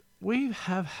we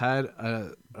have had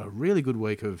a really good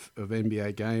week of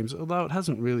NBA games, although it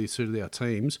hasn't really suited our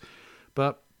teams.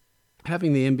 But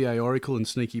having the NBA Oracle and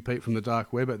Sneaky Pete from the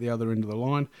dark web at the other end of the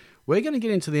line, we're going to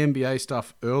get into the NBA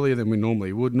stuff earlier than we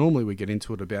normally would. Normally we get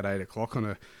into it about 8 o'clock on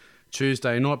a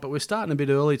Tuesday night, but we're starting a bit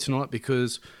early tonight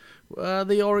because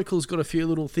the Oracle's got a few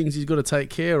little things he's got to take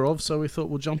care of, so we thought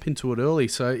we'll jump into it early.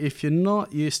 So if you're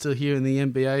not used to hearing the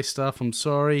NBA stuff, I'm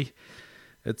sorry.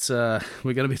 It's we're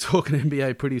going to be talking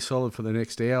NBA pretty solid for the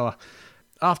next hour.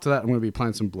 After that, I'm going to be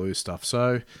playing some blues stuff.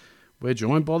 So we're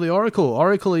joined by the Oracle.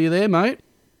 Oracle, are you there, mate?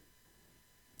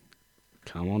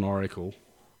 Come on, Oracle.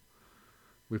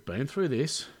 We've been through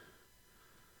this.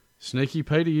 Sneaky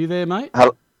Pete, are you there, mate?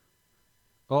 Hello.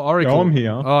 Oh, Oracle. I'm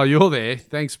here. Oh, you're there.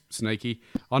 Thanks, Sneaky.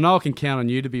 I know I can count on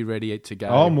you to be ready to go.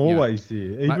 I'm always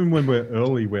here. Even when we're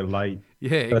early, we're late.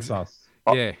 Yeah, That's us.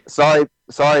 Yeah.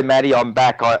 Sorry, Matty, I'm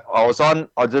back. I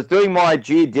was doing my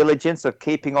due diligence of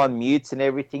keeping on mutes and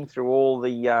everything through all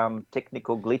the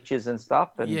technical glitches and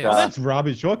stuff. And, Yeah, Well, that's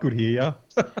rubbish. I could hear you.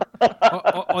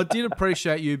 I did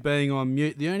appreciate you being on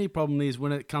mute. The only problem is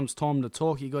when it comes time to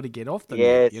talk, you got to get off the mute.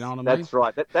 yes, You know what I mean? that's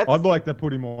right. That's I'd like to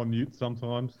put him on mute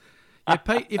sometimes. Yeah,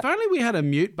 Pete, if only we had a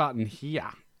mute button here,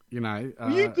 you know.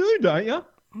 Well, you do, don't you?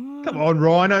 Come on,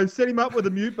 Rhino. Set him up with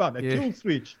a mute button, a kill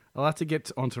switch. I'll have to get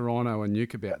onto Rhino and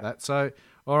Nuke about that. So,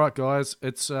 all right, guys,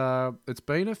 it's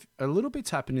been a little bit's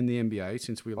happened in the NBA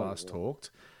since we last talked.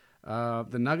 The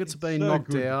Nuggets have been knocked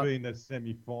good out. To be in the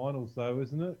semi-finals, though,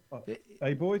 isn't it?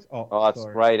 Hey, boys. oh, it's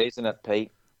sorry. great, isn't it,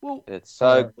 Pete? Well, It's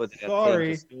so good that our Sorry.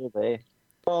 teams are still there.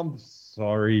 I'm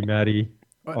sorry, Matty.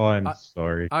 I'm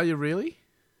sorry. are you really?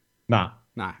 Nah.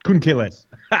 No, Couldn't care less.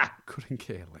 couldn't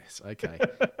care less. Okay,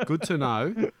 good to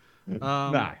know.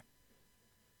 No.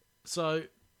 So,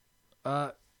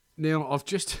 now I've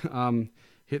just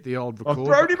hit the old record. I've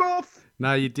thrown him off.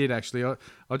 No, you did actually.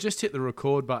 I just hit the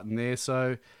record button there.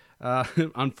 So,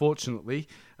 unfortunately,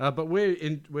 but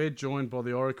we're joined by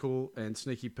the Oracle and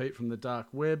Sneaky Pete from the dark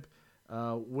web.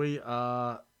 We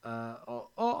are.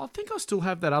 I think I still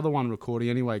have that other one recording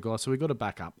anyway, guys. So we've got to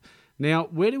back up. Now,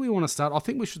 where do we want to start? I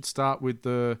think we should start with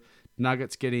the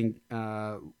Nuggets getting,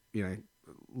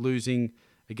 losing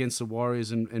against the Warriors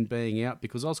and being out,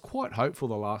 because I was quite hopeful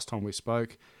the last time we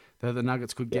spoke that the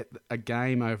Nuggets could get a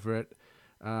game over at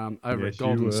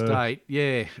Golden State.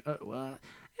 Yeah. And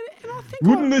I think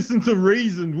Wouldn't listen to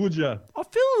reason, would you? I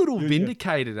feel a little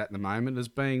vindicated at the moment as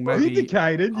being maybe...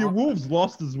 Vindicated? Your Wolves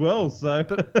lost as well, so...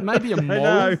 But maybe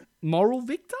a moral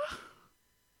victor?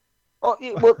 Oh,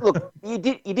 well, look, you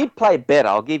did play better.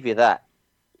 I'll give you that.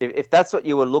 If that's what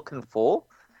you were looking for,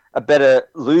 a better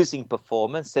losing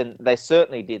performance, then they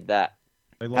certainly did that.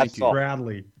 They lost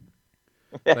proudly.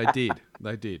 They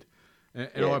did.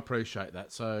 And I appreciate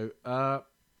that. So,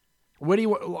 where do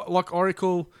you like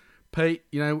Oracle, Pete?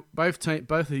 You know, both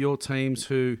of your teams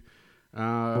who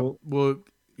were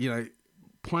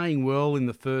playing well in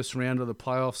the first round of the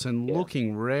playoffs and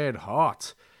looking red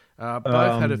hot.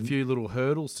 Both had a few little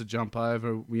hurdles to jump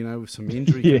over, with some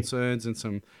injury concerns and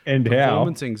some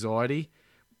performance anxiety.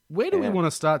 Where do we want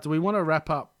to start? Do we want to wrap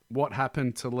up what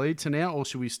happened to lead to now, or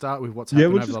should we start with what's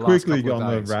happened over the last couple of days? Yeah, we'll just quickly go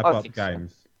on the wrap-up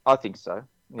games. I think so.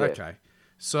 Yeah. Okay.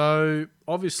 So,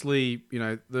 obviously,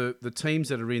 the teams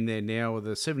that are in there now are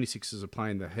the 76ers are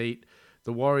playing the Heat,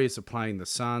 the Warriors are playing the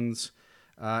Suns,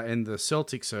 and the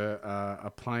Celtics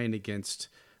are playing against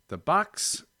the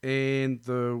Bucks, and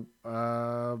the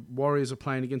Warriors are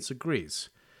playing against the Grizz.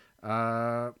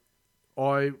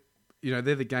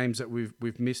 They're the games that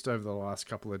we've missed over the last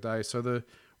couple of days. So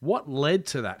what led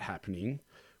to that happening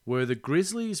were the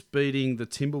Grizzlies beating the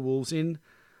Timberwolves in,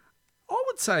 I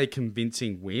would say, a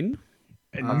convincing win.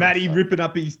 And Matty ripping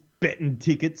up his betting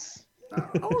tickets.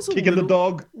 I was kicking the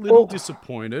dog. Little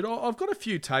disappointed. I've got a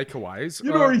few takeaways.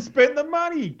 You'd already spent the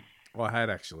money. I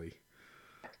had actually.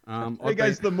 There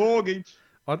goes the mortgage.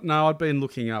 I'd been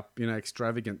looking up,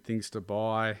 extravagant things to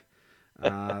buy.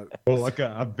 Or like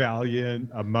a Valiant,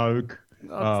 a Moke,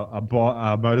 a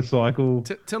motorcycle, a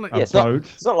boat.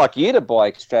 It's not like you to buy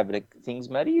extravagant things,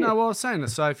 Matty. No, well, I was saying a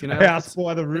sofa, A house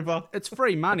by the river. It's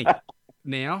free money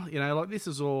now, like this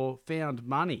is all found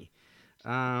money.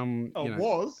 It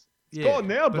was. It's Yeah, gone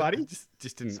now, but buddy. it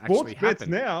just didn't Sports actually bets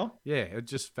happen. now. Yeah, it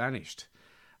just vanished.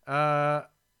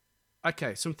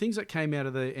 Okay, some things that came out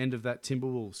of the end of that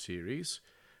Timberwolves series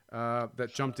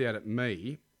that jumped out at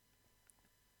me.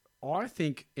 I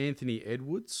think Anthony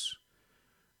Edwards,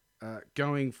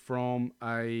 going from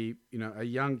a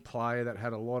young player that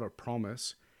had a lot of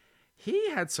promise,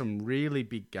 he had some really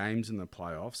big games in the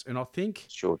playoffs, and I think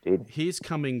sure did. He's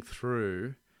coming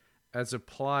through as a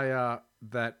player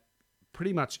that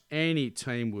pretty much any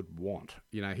team would want.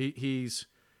 He's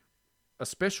a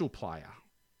special player.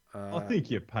 I think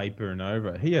you're papering over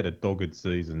it. He had a dogged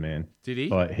season, man. Did he?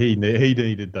 Like he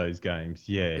needed those games.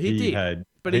 Yeah, He did, had.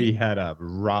 but he had a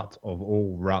rut of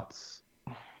all ruts.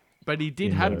 But he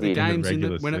did in have the in games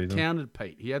regular when it season. counted,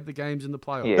 Pete. He had the games in the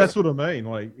playoffs. Yeah. That's what I mean.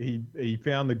 Like he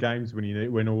found the games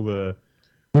when all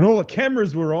the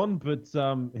cameras were on, but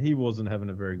he wasn't having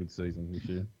a very good season this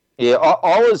year. Yeah,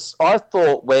 I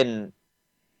thought when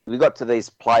we got to these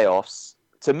playoffs,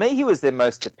 to me, he was their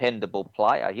most dependable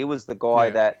player. He was the guy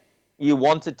that you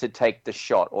wanted to take the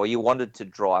shot or you wanted to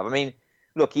drive. I mean,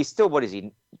 look, he's still, what is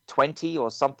he, 20 or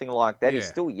something like that? He's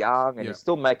still young and he's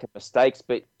still making mistakes,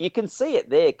 but you can see it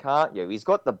there, can't you? He's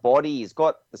got the body, he's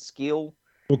got the skill.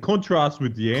 Well, contrast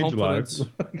with D'Angelo.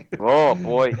 Oh,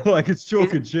 boy. Like it's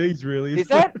chalk and cheese, really. Is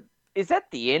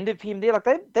that the end of him there?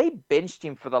 Like they benched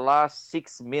him for the last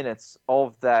 6 minutes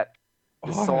of that. I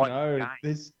don't know.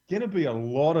 There's going to be a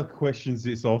lot of questions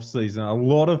this offseason. A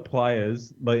lot of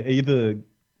players, like either,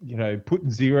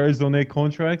 putting zeros on their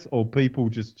contracts or people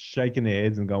just shaking their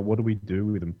heads and going, what do we do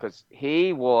with him? Because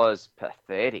he was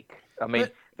pathetic. I mean,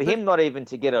 for him not even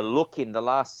to get a look in the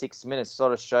last 6 minutes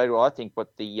sort of showed, I think,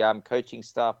 what the coaching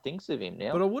staff thinks of him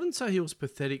now. But I wouldn't say he was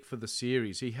pathetic for the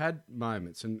series. He had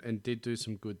moments and did do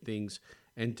some good things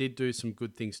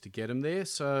to get him there.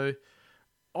 So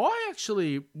I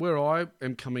actually, where I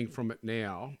am coming from it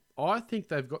now, I think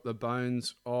they've got the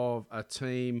bones of a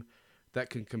team that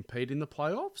can compete in the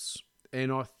playoffs.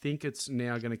 And I think it's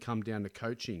now going to come down to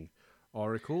coaching,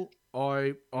 Oracle.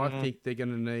 I think they're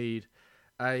going to need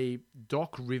a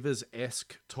Doc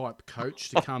Rivers-esque type coach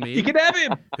to come in. You can have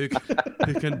him! Who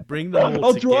can bring them all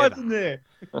I'll together. drive them there.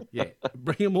 Yeah,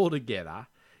 bring them all together,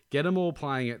 get them all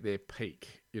playing at their peak,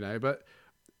 But,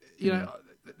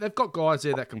 they've got guys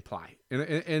there that can play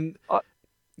and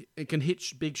it can hit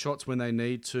big shots when they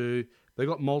need to. They've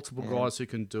got multiple guys who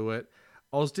can do it.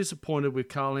 I was disappointed with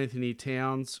Karl Anthony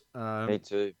Towns. Me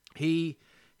too.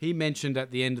 He mentioned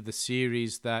at the end of the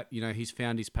series that he's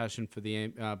found his passion for the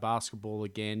basketball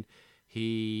again.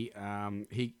 He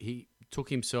took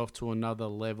himself to another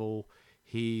level.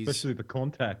 Especially the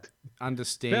contact.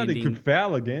 Understanding. Found he could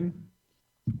foul again.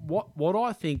 What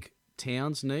I think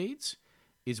Towns needs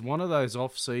is one of those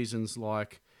off seasons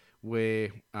like where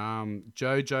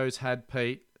JoJo's had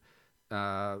Pete,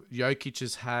 Jokic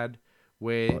has had.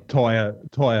 Where tie a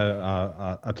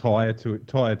tire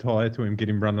to him, get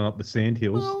him running up the sand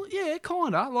hills. Well, yeah,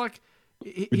 kind of. Like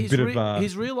he's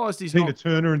realised he's Tina not.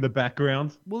 Turner in the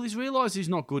background. Well, he's realised he's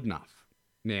not good enough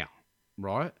now,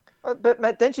 right? But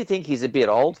Matt, don't you think he's a bit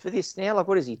old for this now? Like,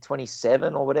 what is he,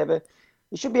 27 or whatever?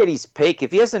 He should be at his peak.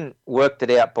 If he hasn't worked it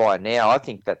out by now, I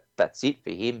think that's it for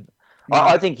him. No.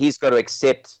 I think he's got to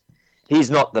accept he's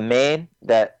not the man,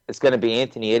 that it's going to be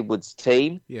Anthony Edwards'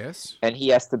 team. Yes. And he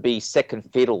has to be second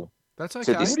fiddle. That's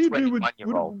okay.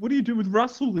 What do you do with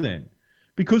Russell then?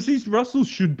 Because Russell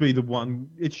should be the one.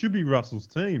 It should be Russell's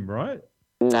team, right?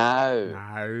 No.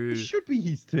 It should be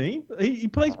his team. He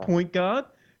plays point guard.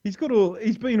 He's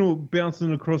been all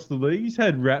bouncing across the league. He's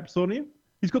had raps on him.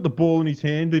 He's got the ball in his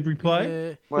hand every play.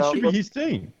 Yeah. Well, it should be his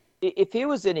team. If he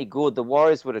was any good, the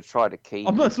Warriors would have tried to keep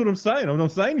him. That's what I'm saying. I'm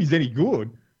not saying he's any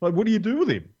good. Like, what do you do with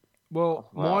him? Well,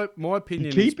 my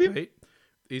opinion is, Pete,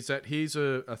 is that he's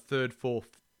a third,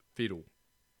 fourth fiddle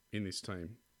in this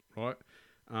team, right?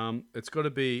 It's got to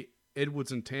be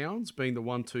Edwards and Towns being the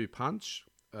 1-2 punch.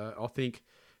 I think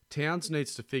Towns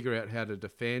needs to figure out how to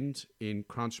defend in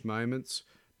crunch moments,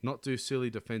 not do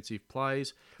silly defensive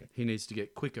plays. He needs to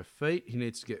get quicker feet. He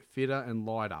needs to get fitter and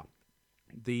lighter.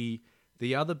 The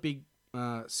other big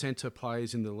centre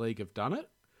players in the league have done it.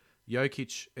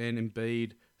 Jokic and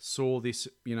Embiid saw this,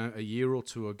 a year or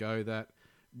two ago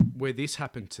where this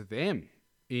happened to them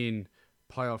in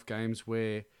playoff games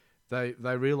where they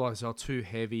realised they were too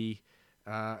heavy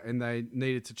and they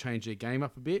needed to change their game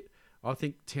up a bit. I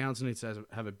think Towns needs to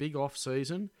have a big off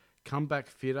season, come back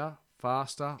fitter,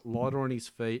 faster, lighter on his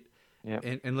feet,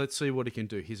 and let's see what he can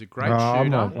do. He's a great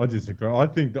shooter. I disagree. I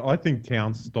think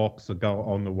Towns stocks are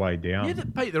on the way down. Yeah,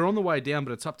 Pete, they're on the way down,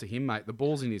 but it's up to him, mate. The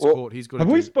ball's in his court. He's got. Have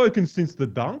we spoken since the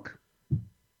dunk?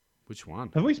 Which one?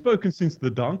 Have we spoken since the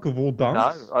dunk of all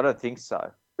dunks? No, I don't think so.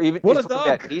 What a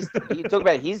dunk! You talk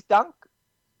about his dunk?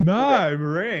 No,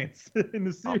 Morant's in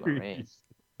the series.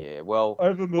 Yeah, well,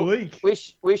 over Malik.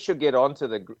 We should get on to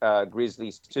the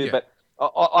Grizzlies too, but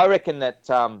I reckon that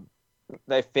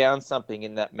they found something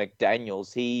in that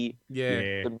McDaniels. He,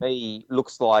 to me,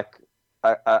 looks like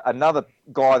another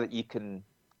guy that you can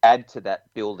add to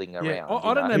that building around. Yeah,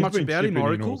 I don't know much about him,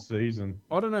 Oracle. Season.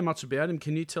 I don't know much about him.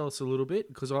 Can you tell us a little bit?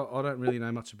 Because I don't really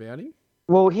know much about him.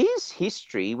 Well, his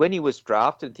history, when he was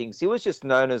drafted and things, he was just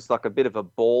known as like a bit of a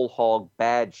ball hog,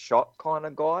 bad shot kind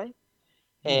of guy,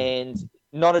 and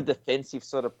not a defensive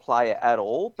sort of player at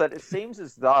all. But it seems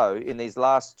as though in these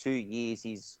last 2 years,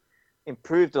 he's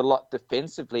improved a lot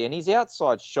defensively, and his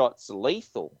outside shot's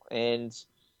lethal. And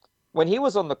when he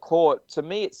was on the court, to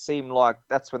me, it seemed like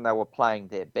that's when they were playing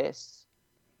their best,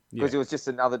 because it was just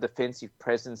another defensive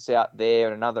presence out there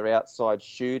and another outside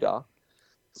shooter.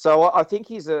 So I think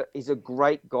he's a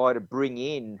great guy to bring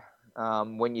in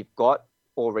when you've got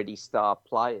already star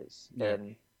players. Yeah.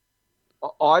 And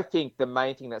I think the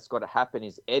main thing that's got to happen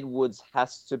is Edwards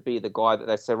has to be the guy that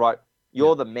they say, right,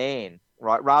 you're the man,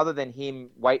 right? Rather than him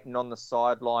waiting on the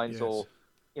sidelines or,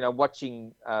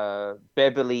 watching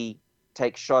Beverly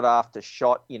take shot after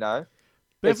shot,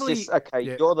 Beverly, it's just, okay,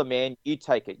 you're the man, you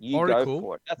take it, you Oracle, go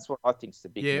for it. That's what I think's the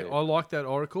big move. Yeah, I like that,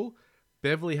 Oracle.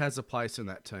 Beverly has a place in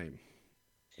that team.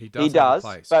 He does have a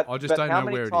place. But I just don't know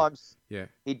where it is. Yeah.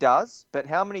 He does, but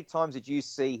how many times did you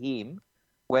see him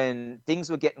when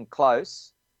things were getting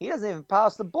close? He doesn't even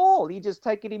pass the ball. He just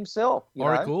take it himself.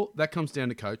 Oracle, that comes down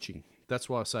to coaching. That's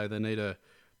why I say they need a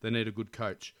good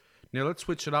coach. Now let's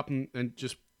switch it up and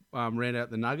just round out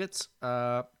the Nuggets.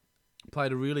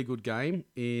 Played a really good game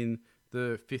in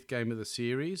the 5th game of the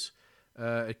series.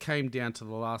 It came down to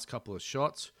the last couple of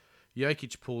shots.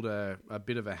 Jokic pulled a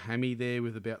bit of a hammy there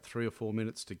with about 3 or 4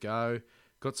 minutes to go.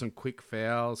 Got some quick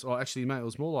fouls. Oh, actually, mate, it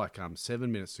was more like 7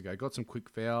 minutes to go. Got some quick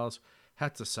fouls.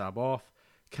 Had to sub off.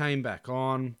 Came back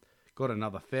on. Got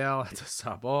another foul. Had to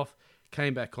sub off.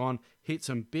 Came back on. Hit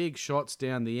some big shots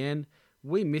down the end.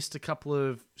 We missed a couple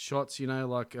of shots,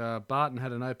 like Barton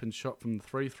had an open shot from the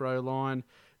free throw line.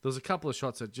 There was a couple of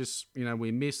shots that just,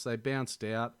 we missed. They bounced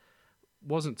out.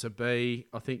 Wasn't to be.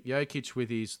 I think Jokic with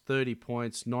his 30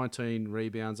 points, 19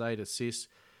 rebounds, 8 assists,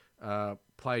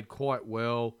 played quite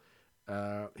well.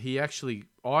 He actually,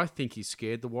 I think he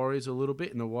scared the Warriors a little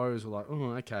bit, and the Warriors were like,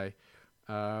 oh, okay.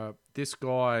 This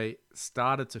guy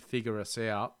started to figure us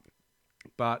out,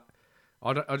 but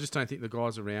I just don't think the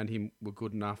guys around him were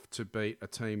good enough to beat a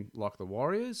team like the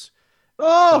Warriors.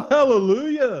 Oh,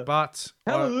 hallelujah!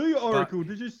 Hallelujah, Oracle.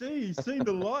 Did you see? He's seen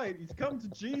the light. He's come to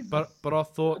Jesus. But I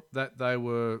thought that they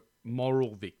were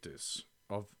moral victors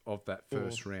of that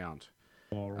first round.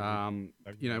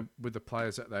 With the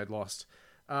players that they'd lost.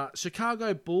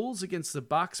 Chicago Bulls against the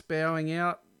Bucks bowing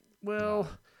out. Well,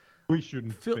 we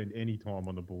shouldn't spend any time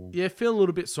on the Bulls. Yeah, feel a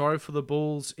little bit sorry for the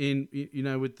Bulls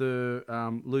with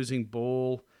the losing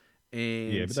ball.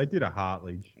 And but they did a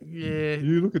Hartley. Yeah.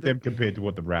 You look at them compared to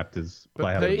what the Raptors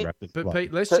play.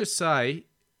 Pete, let's just say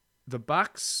the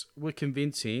Bucks were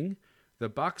convincing. The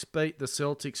Bucks beat the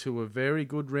Celtics, who were very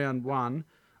good round one.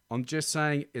 I'm just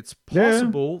saying it's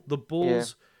possible the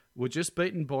Bulls were just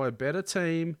beaten by a better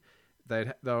team.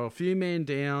 They were a few men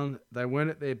down. They weren't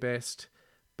at their best.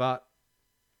 But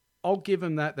I'll give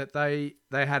them that they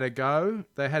had a go.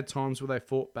 They had times where they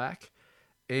fought back.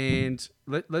 And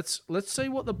let's see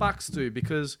what the Bucks do,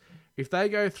 because if they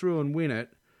go through and win it,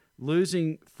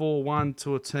 losing 4-1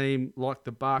 to a team like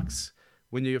the Bucks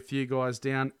when you're a few guys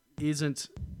down isn't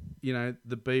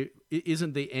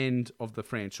the end of the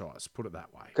franchise. Put it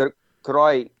that way. Could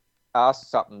I ask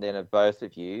something then of both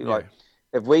of you? Yeah. Like,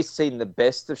 have we seen the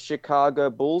best of Chicago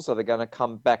Bulls? Are they going to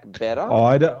come back better?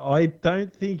 I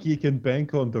don't think you can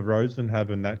bank on DeRozan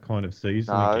having that kind of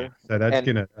season again. So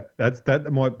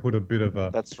that might put a bit of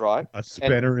a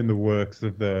spanner in the works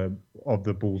of the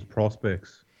Bulls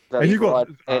prospects. And you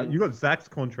got Zach's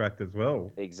contract as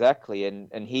well. Exactly, and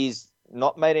he's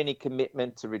not made any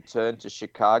commitment to return to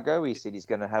Chicago. He said he's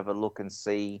going to have a look and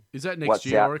see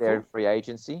what's out there in free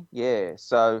agency. Yeah,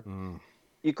 so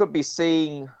you could be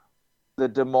seeing the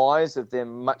demise of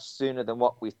them much sooner than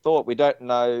what we thought. We don't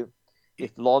know if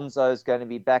Lonzo's going to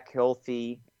be back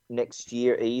healthy next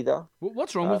year either.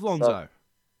 What's wrong with Lonzo?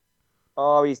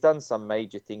 He's done some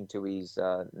major thing to his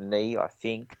knee, I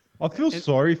think. I feel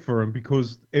sorry for him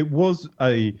because it was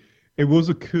a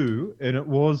coup, and it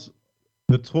was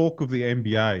the talk of the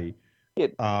NBA.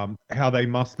 How they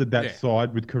mustered that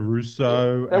side with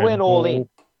Caruso. They went all in.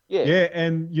 Yeah,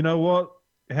 and you know what?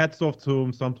 Hats off to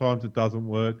them. Sometimes it doesn't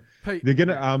work. Pete, they're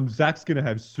gonna Zach's gonna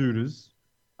have suitors.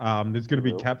 There's gonna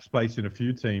be cap space in a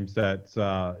few teams that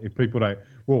if people don't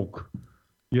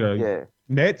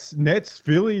Nets,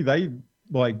 Philly, they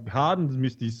like Harden's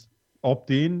missed his opt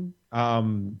in.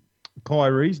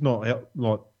 Kyrie's not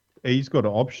he's got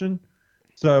an option.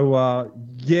 So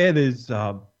there's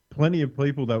plenty of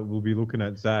people that will be looking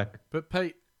at Zach. But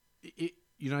Pete,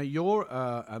 you're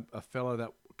a fellow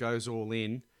that goes all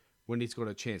in when he's got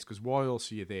a chance, because why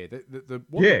else are you there?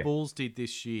 What the Bulls did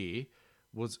this year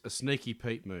was a sneaky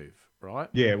Pete move, right?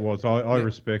 Yeah, it was. I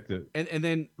respect it. And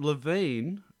then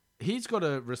Levine, he's got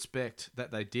to respect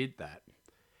that they did that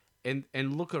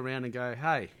and look around and go,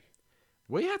 hey,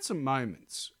 we had some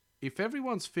moments. If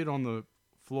everyone's fit on the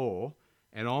floor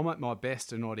and I'm at my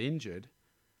best and not injured,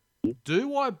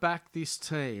 do I back this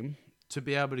team to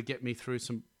be able to get me through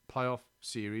some playoff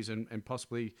series and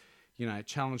possibly,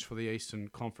 challenge for the Eastern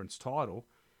Conference title?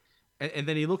 And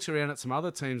then he looks around at some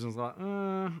other teams and is like,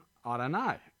 I don't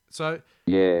know. So,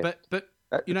 yeah, but that's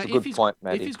a if good point,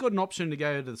 Matty. if he's got an option to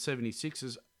go to the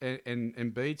 76ers and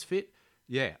Embiid's fit,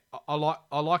 yeah, I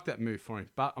like that move for him.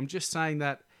 But I'm just saying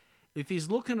that if he's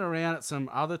looking around at some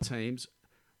other teams,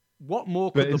 what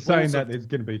more could But the it's saying Bulls that have... there's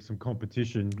going to be some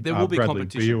competition. There will be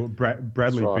competition. Bradley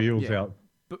That's right. Beal's out.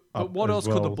 But what else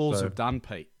could the Bulls so. have done,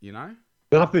 Pete,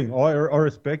 Nothing. I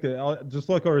respect it. Just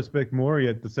like I respect Morey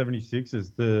at the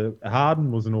 76ers, the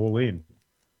Harden was an all-in.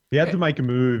 He had to make a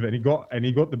move, and he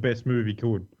got the best move he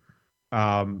could.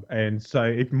 And so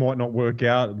it might not work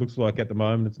out. It looks like at the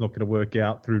moment it's not going to work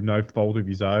out through no fault of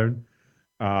his own.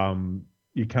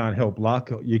 You can't help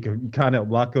luck. You can't help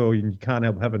luck, or you can't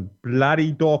help having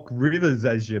bloody Doc Rivers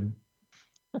as you.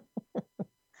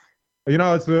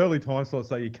 It's the early time slot,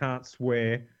 so you can't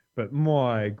swear. But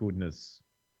my goodness,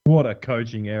 what a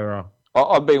coaching error!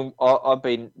 I've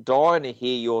been dying to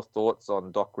hear your thoughts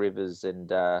on Doc Rivers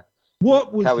and how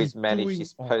he's managed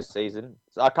his postseason.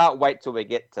 So I can't wait till we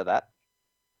get to that.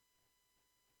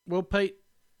 Well, Pete,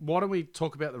 why don't we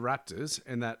talk about the Raptors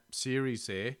and that series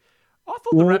there? I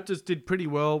thought the Raptors did pretty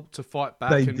well to fight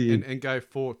back and go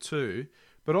 4-2,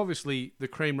 but obviously the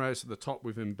cream rose to the top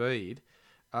with Embiid.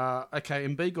 Okay,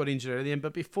 Embiid got injured at the end,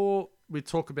 but before we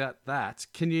talk about that,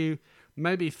 can you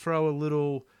maybe throw a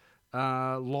little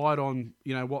light on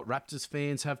what Raptors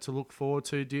fans have to look forward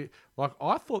to?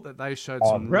 I thought that they showed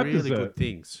some really good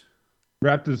things.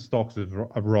 Raptors stocks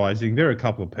are rising. They're a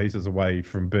couple of pieces away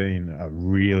from being a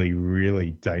really,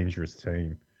 really dangerous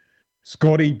team.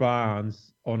 Scotty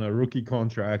Barnes on a rookie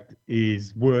contract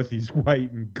is worth his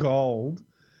weight in gold.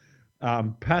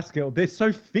 Pascal, they're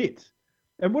so fit.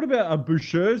 And what about a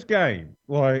Boucher's game?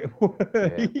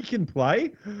 He can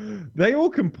play. They all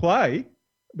can play.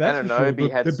 That's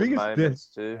Anunoby had some moments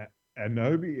too.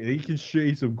 Anunoby, he can shoot.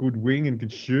 He's a good wing and can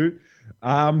shoot.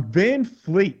 Van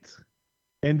Fleet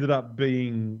ended up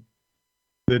being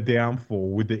the downfall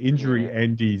with the injury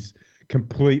and his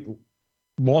complete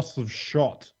loss of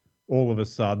shot all of a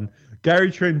sudden.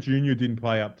 Gary Trent Jr. didn't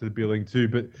play up to the billing too,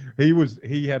 but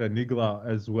he had a niggler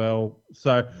as well.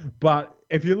 So, but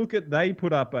if you look at, they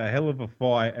put up a hell of a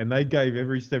fight and they gave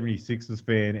every 76ers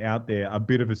fan out there a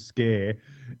bit of a scare.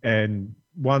 And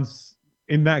once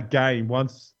in that game,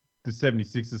 once the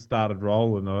 76ers started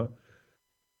rolling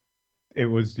it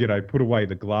was, put away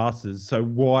the glasses. So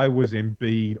why was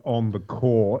Embiid on the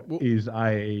court is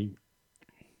a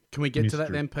Can we get mystery. to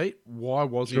that then, Pete? Why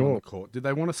was he on the court? Did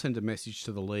they want to send a message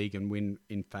to the league and win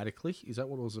emphatically? Is that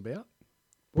what it was about?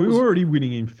 We were already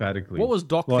winning emphatically. What was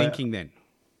Doc thinking then?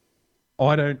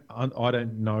 I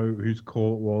don't know whose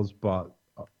call it was, but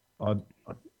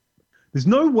there's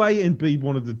no way Embiid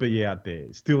wanted to be out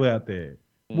there, still out there.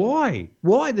 Why?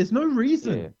 There's no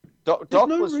reason. Yeah. There's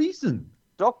no reason.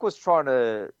 Doc was trying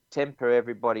to temper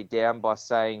everybody down by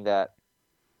saying that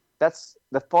that's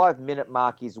the 5-minute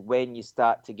mark is when you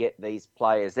start to get these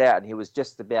players out, and he was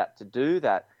just about to do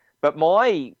that. But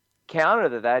my counter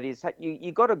to that is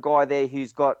you got a guy there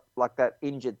who's got like that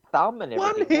injured thumb and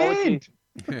everything. One hand.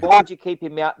 Why would you keep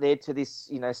him out there to this,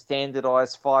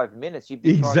 standardized 5 minutes? You'd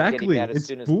be trying to get him out as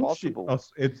soon as possible.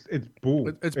 It's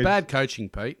bull. It's bad coaching,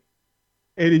 Pete.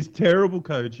 It is terrible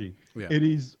coaching. Yeah. It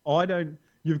is.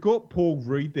 You've got Paul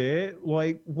Reed there.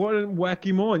 Why don't whack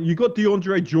him on? You got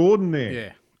DeAndre Jordan there.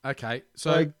 Yeah. Okay.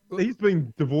 So he's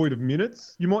been devoid of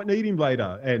minutes. You might need him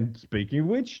later. And speaking of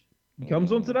which, he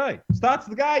comes on today. Starts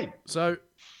the game. So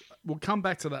we'll come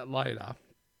back to that later.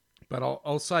 But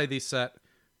I'll say this, that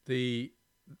the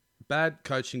bad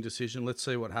coaching decision, let's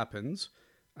see what happens.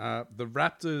 The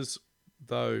Raptors,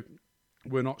 though,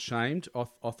 were not shamed.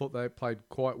 I thought they played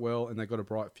quite well and they got a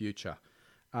bright future.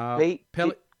 Pete,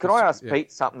 can I ask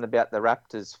Pete something about the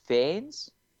Raptors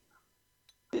fans?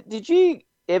 Did you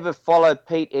ever follow,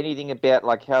 Pete, anything about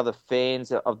like how the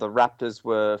fans of the Raptors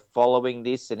were following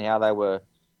this and how they were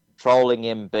trolling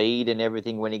Embiid and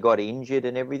everything when he got injured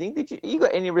and everything? You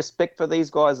got any respect for these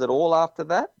guys at all after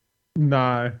that?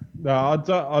 No, I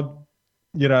don't.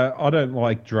 I don't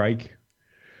like Drake.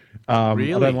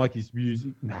 Really? I don't like his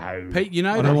music. No, Pete,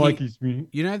 I don't like his music.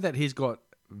 You know that he's got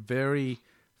very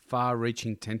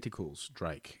far-reaching tentacles,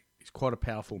 Drake. He's quite a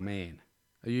powerful man.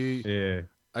 Are you?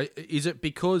 Yeah. Is it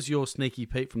because you're Sneaky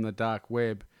Pete from the dark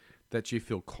web that you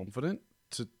feel confident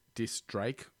to diss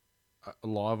Drake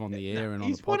live on the air and on the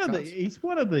He's podcast? he's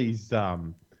one of these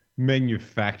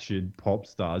manufactured pop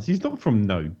stars. He's not from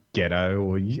no ghetto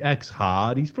or he acts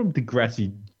hard. He's from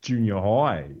Degrassi Junior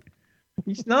High.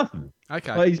 He's nothing.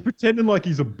 Okay. Like, he's pretending like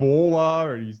he's a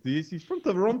baller and he's this. He's from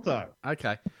Toronto.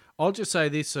 Okay. I'll just say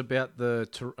this about the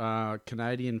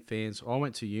Canadian fans. I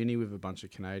went to uni with a bunch of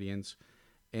Canadians,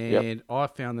 and I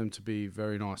found them to be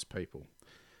very nice people.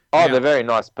 Oh, they're very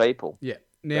nice people. Yeah.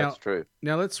 Now, that's true.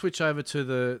 Now let's switch over to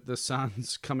the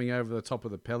Suns coming over the top of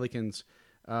the Pelicans.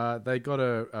 They got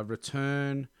a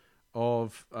return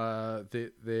of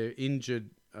their injured,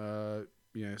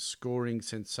 scoring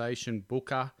sensation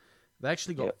Booker. They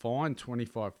actually got fined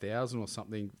 $25,000 or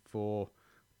something for.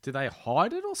 Did they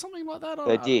hide it or something like that?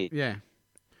 They did. Yeah.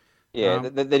 Yeah,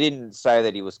 they didn't say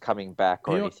that he was coming back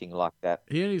or anything like that.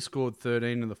 He only scored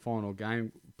 13 in the final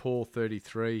game. Paul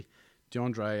 33,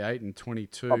 DeAndre 8 and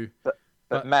 22.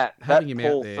 But Matt,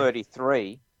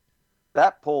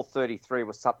 that Paul 33,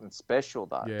 was something special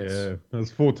though. Yes. Yeah, it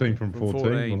was 14 from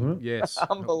 14, wasn't it? Yes.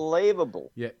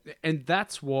 Unbelievable. Yeah, and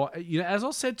that's why, as I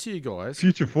said to you guys,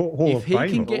 Future Hall of Famer.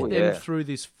 If he can get them through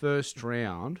this first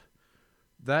round,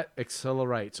 that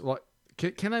accelerates. Like,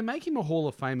 can they make him a Hall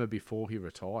of Famer before he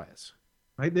retires?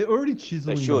 Mate, they're already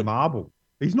chiseling the marble.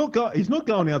 He's not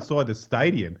going outside the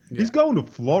stadium. Yeah. He's going to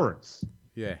Florence.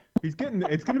 Yeah. It's going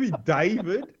to be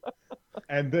David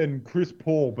and then Chris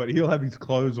Paul, but he'll have his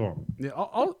clothes on. Yeah,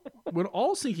 I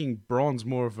was thinking bronze,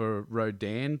 more of a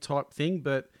Rodin type thing,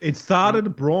 but it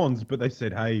started bronze, but they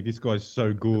said, "Hey, this guy's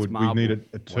so good. We need it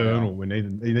eternal. Wow.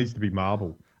 He needs to be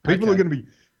marble." People are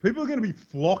going to be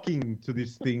flocking to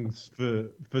this thing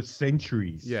for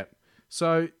centuries. Yeah.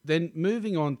 So then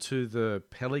moving on to the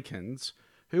Pelicans,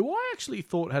 who I actually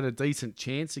thought had a decent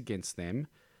chance against them.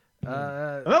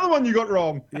 Another one you got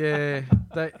wrong. Yeah,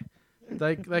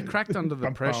 they cracked under the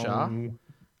pressure.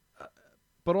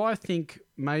 But I think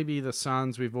maybe the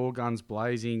Suns, with all guns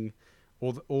blazing,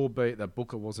 albeit that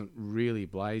Booker wasn't really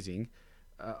blazing,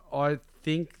 I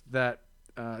think that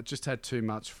just had too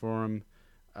much for him.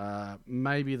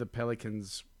 Maybe the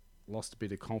Pelicans lost a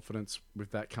bit of confidence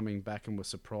with that coming back and were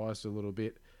surprised a little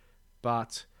bit.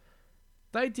 But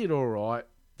they did all right.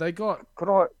 They got...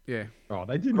 Yeah. Oh,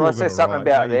 they did. Could I say something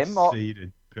about them?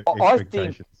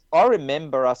 I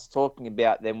remember us talking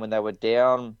about them when they were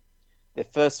down their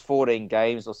first 14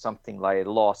 games or something. They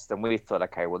lost, and we thought,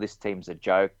 okay, well, this team's a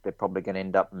joke. They're probably going to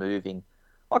end up moving.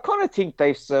 I kind of think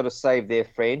they've sort of saved their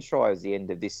franchise at the end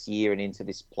of this year and into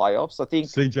this playoffs. I think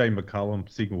CJ McCollum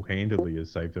single-handedly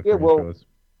has saved their franchise.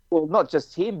 Well, not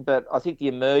just him, but I think the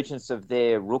emergence of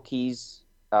their rookies.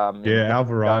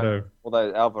 Alvarado.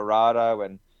 Although Alvarado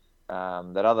and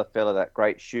that other fella, that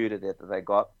great shooter that they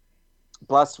got.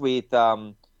 Plus with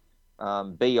BI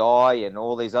and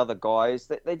all these other guys,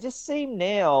 they just seem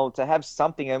now to have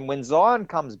something. And when Zion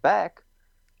comes back,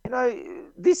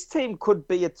 this team could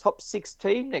be a top 6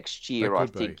 team next year, I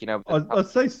think. I'd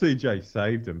say CJ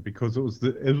saved him because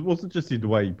it wasn't just the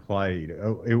way he played.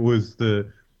 It was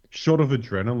the shot of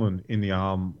adrenaline in the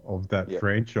arm of that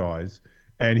franchise.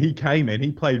 And he came and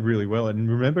he played really well. And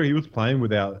remember, he was playing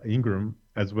without Ingram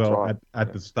as well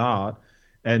at the start.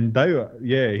 And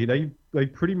they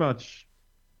pretty much,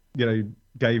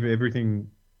 gave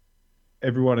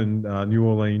everyone in New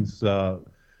Orleans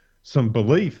some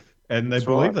belief. And they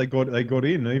they got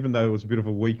in, even though it was a bit of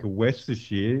a weaker West this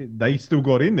year. They still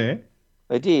got in there.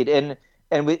 They did, and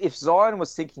if Zion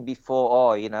was thinking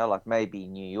before, like maybe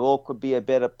New York would be a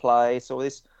better place or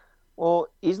this, well,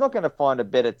 he's not going to find a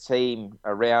better team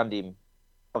around him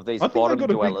of these bottom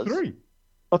dwellers.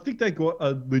 I think they got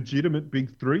a legitimate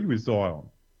big 3 with Zion.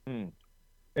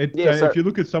 If you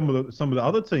look at some of the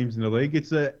other teams in the league,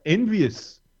 it's an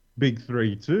envious big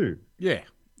 3 too. Yeah,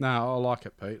 no, I like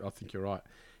it, Pete. I think you're right.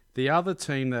 The other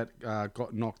team that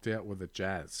got knocked out were the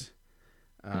Jazz.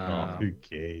 Who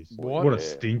cares? What a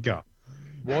stinker.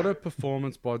 What a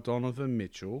performance by Donovan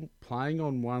Mitchell, playing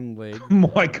on one leg.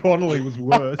 Mike Connolly was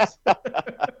worse.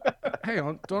 Hang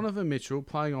on. Donovan Mitchell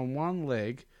playing on one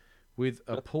leg with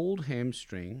a pulled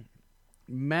hamstring,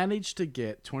 managed to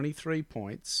get 23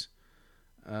 points,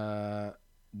 1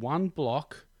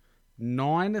 block,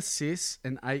 9 assists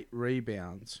and 8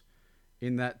 rebounds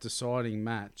in that deciding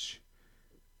match.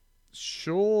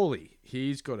 Surely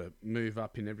he's got to move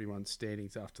up in everyone's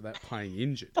standings after that, playing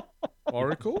injured.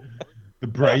 Oracle? The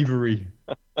bravery.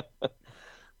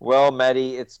 Well,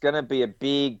 Matty, it's going to be a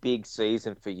big, big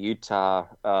season for Utah.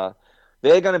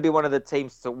 They're going to be one of the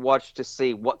teams to watch to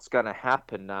see what's going to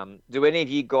happen. Do any of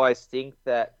you guys think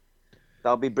that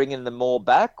they'll be bringing them all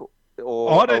back,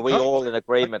 or are don't we know. all in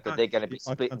agreement that can't they're going to be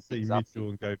I splitting can't see things up? Mitchell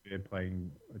and Gobert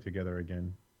playing together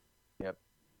again. Yep.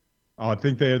 I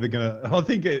think they're gonna.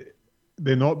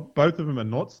 They're not. Both of them are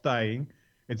not staying.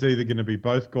 It's either going to be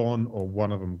both gone or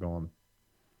one of them gone.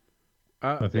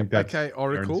 I think that's Okay,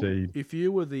 Oracle. guaranteed. If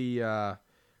you were the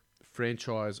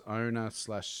franchise owner /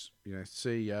 CEO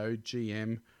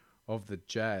GM of the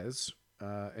Jazz,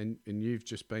 and you've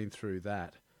just been through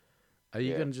that, are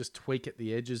you going to just tweak at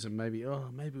the edges and maybe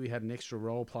we had an extra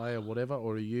role player or whatever,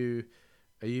 or are you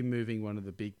moving one of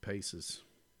the big pieces?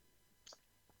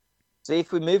 See,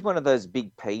 if we move one of those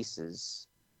big pieces,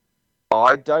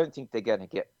 I don't think they're going to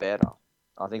get better.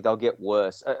 I think they'll get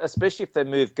worse, especially if they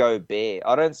move Gobert.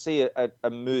 I don't see a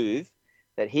move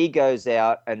that he goes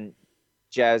out and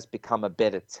Jazz become a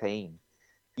better team.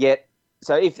 Yet,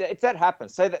 so if that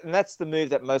happens, and that's the move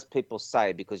that most people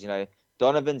say because,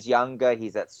 Donovan's younger.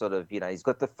 He's that sort of, he's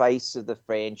got the face of the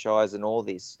franchise and all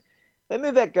this. They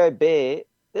move that Gobert,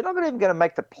 they're not even going to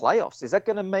make the playoffs. Is that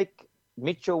going to make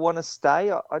Mitchell want to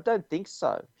stay? I don't think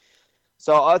so.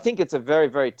 So I think it's a very,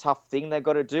 very tough thing they've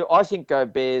got to do. I think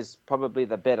Gobert's probably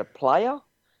the better player,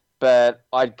 but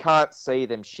I can't see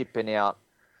them shipping out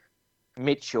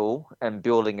Mitchell and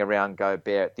building around Gobert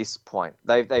at this point.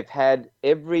 They've had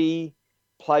every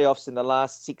playoffs in the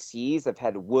last 6 years. They've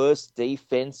had worse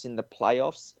defense in the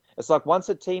playoffs. It's like once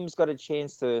a team's got a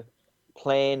chance to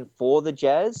plan for the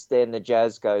Jazz, then the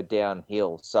Jazz go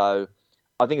downhill. So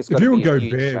I think it's got to be a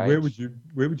huge change. Where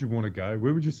would you want to go?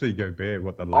 Where would you see Gobert?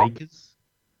 What, the Lakers?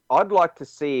 I'd like to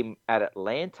see him at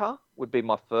Atlanta. Would be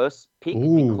my first pick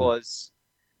because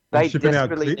they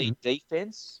desperately need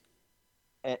defense,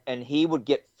 and he would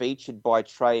get featured by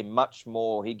Trey much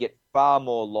more. He'd get far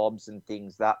more lobs and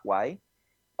things that way.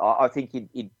 I think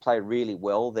he'd play really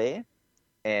well there,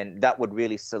 and that would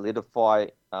really solidify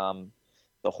the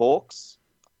Hawks.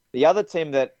 The other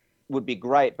team that would be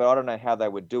great, but I don't know how they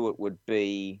would do it, would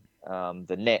be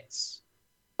the Nets.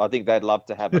 I think they'd love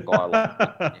to have a guy like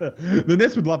that. The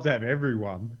Nets would love to have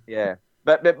everyone. Yeah.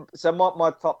 But so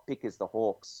my top pick is the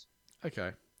Hawks.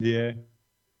 Okay. Yeah,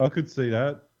 I could see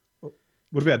that.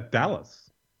 What about Dallas?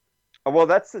 Well,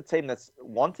 that's the team that's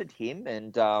wanted him,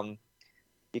 and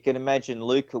you can imagine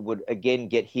Luka would again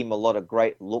get him a lot of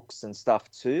great looks and stuff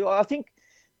too. I think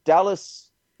Dallas,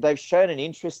 they've shown an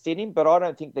interest in him, but I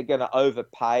don't think they're going to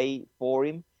overpay for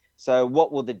him. So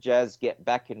what will the Jazz get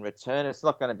back in return? It's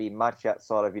not going to be much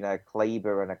outside of,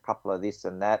 Kleber and a couple of this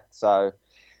and that. So,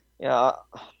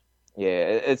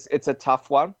 it's a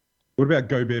tough one. What about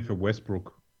Gobert for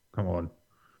Westbrook? Come on.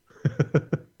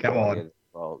 Come on.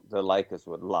 Well, the Lakers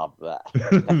would love that.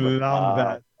 Love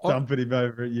that. Dumping him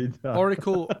over at Utah.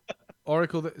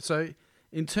 Oracle. So,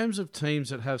 in terms of teams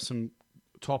that have some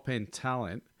top-end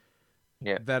talent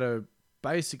that are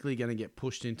basically going to get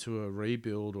pushed into a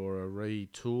rebuild or a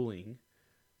retooling,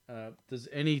 does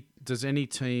any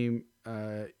team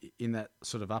in that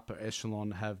sort of upper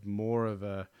echelon have more of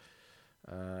a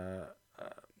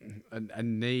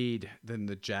need than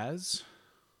the Jazz?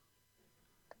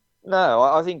 No,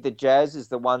 I think the Jazz is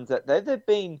the ones that they've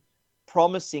been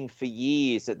promising for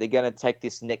years that they're going to take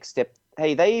this next step.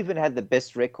 Hey, they even had the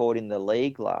best record in the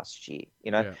league last year,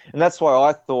 and that's why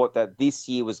I thought that this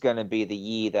year was going to be the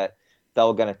year that they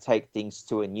were going to take things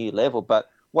to a new level.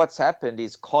 But what's happened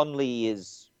is Conley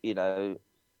is,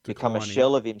 become a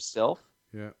shell of himself.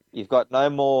 Yeah, you've got no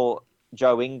more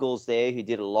Joe Ingles there who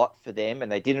did a lot for them,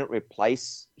 and they didn't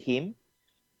replace him.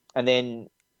 And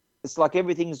then it's like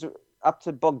everything's up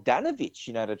to Bogdanovic,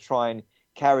 to try and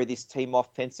carry this team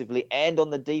offensively and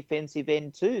on the defensive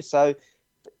end too. So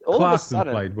all of a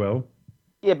sudden, played well.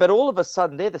 Yeah, but all of a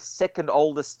sudden they're the second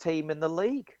oldest team in the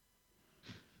league.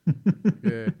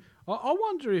 Yeah. I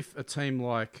wonder if a team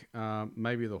like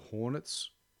maybe the Hornets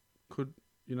would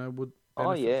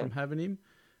benefit from having him.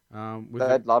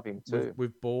 They'd love him too.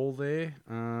 With Ball there.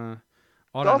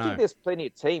 I don't know. think there's plenty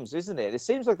of teams, isn't there? There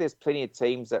seems like there's plenty of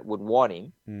teams that would want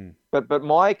him. Mm. But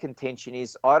my contention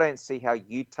is I don't see how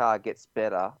Utah gets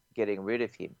better getting rid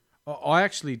of him. I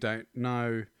actually don't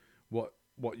know what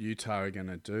Utah are going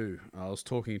to do. I was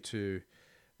talking to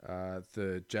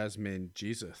the Jasmine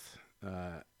Jizeth,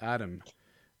 Adam,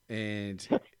 and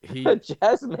he...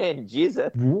 Jasmine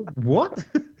Jizeth? What?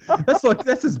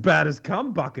 That's as bad as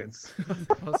cum buckets.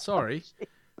 Oh, sorry.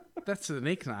 That's the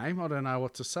nickname. I don't know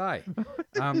what to say.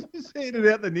 Just handing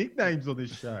out the nicknames on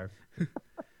this show.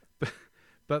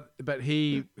 But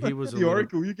he was the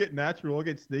Oracle. You get natural. I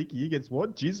get sneaky. You get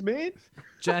what? Jizzman?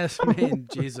 Jasmine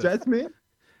Jizeth. Jasmine?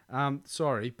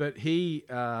 Sorry, but he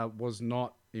was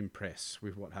not impressed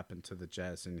with what happened to the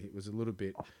Jazz, and he was a little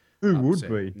bit. Who upset.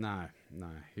 would be? No.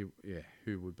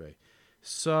 Who would be?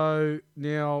 So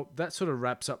now that sort of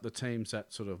wraps up the teams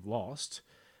that sort of lost.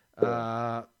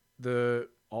 I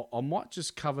might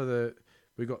just cover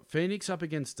we got Phoenix up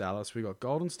against Dallas, we got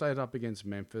Golden State up against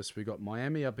Memphis, we got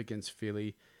Miami up against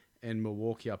Philly, and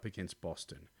Milwaukee up against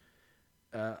Boston.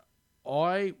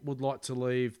 I would like to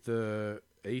leave the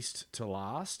East to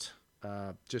last,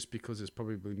 just because there's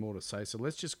probably more to say. So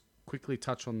let's just quickly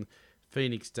touch on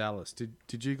Phoenix Dallas.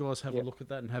 Did you guys have a look at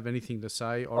that and have anything to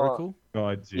say, Oracle?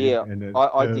 I did. Yeah, And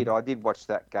I did. I did watch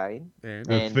that game.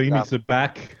 And Phoenix are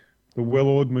back, the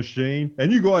well-oiled machine.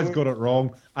 And you guys got it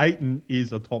wrong. Ayton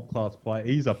is a top-class player.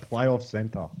 He's a playoff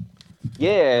center.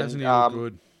 Yeah, Hasn't he looked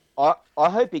good? I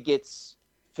hope he gets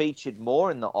featured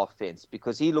more in the offense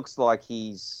because he looks like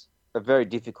he's a very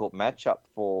difficult matchup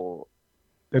for.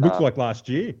 It looks like last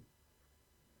year.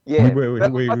 Yeah,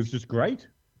 where he was just great.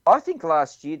 I think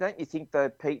last year, don't you think though,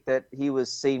 Pete, that he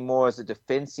was seen more as a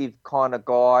defensive kind of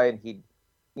guy, and he'd,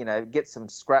 get some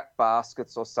scrap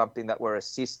baskets or something that were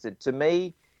assisted. To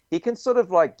me, he can sort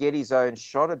of like get his own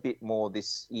shot a bit more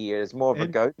this year as more of a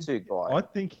go-to guy. I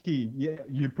think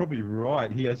you're probably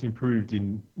right. He has improved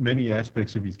in many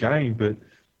aspects of his game, but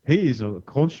he is a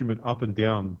consummate up and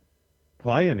down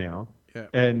player now. Yeah.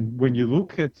 And when you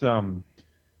look at, you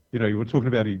were talking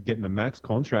about him getting a max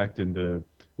contract and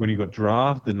when he got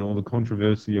drafted and all the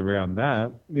controversy around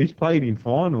that, he's played in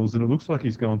finals and it looks like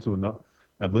he's going to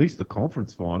at least the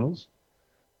conference finals.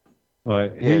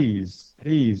 Like he's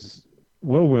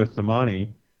well worth the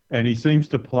money, and he seems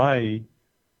to play.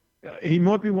 He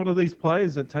might be one of these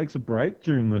players that takes a break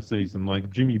during the season, like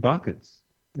Jimmy Buckets,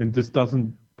 and just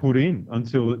doesn't put in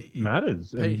until it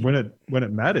matters. And when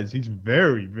it matters, he's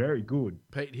very, very good.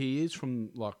 Pete, he is from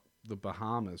like the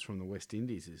Bahamas, from the West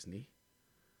Indies, isn't he?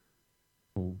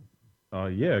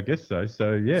 Yeah, I guess so.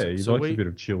 So yeah, he likes a bit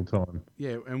of chill time.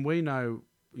 Yeah, and we know,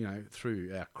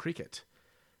 through our cricket,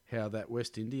 how that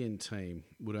West Indian team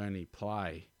would only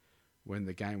play when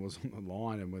the game was on the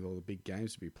line and with all the big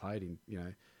games to be played in,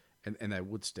 and they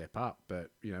would step up. But,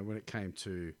 when it came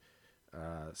to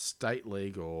state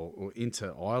league or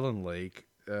inter-island league,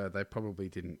 they probably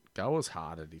didn't go as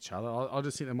hard at each other. I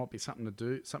just think there might be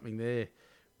something there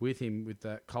with him, with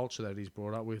that culture that he's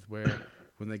brought up with, where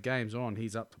when the game's on,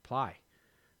 he's up to play.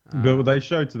 But they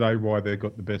showed today why they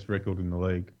got the best record in the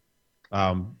league.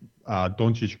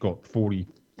 Doncic got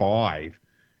 45,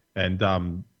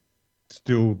 and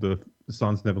still the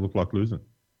Suns never look like losing.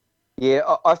 Yeah,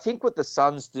 I think what the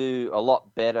Suns do a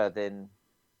lot better than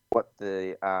what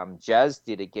the Jazz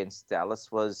did against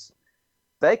Dallas was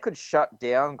they could shut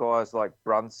down guys like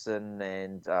Brunson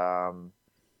and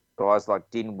guys like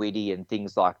Dinwiddie and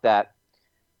things like that.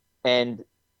 And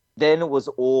then it was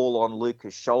all on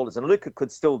Luka's shoulders. And Luka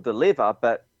could still deliver,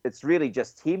 but it's really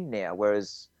just him now.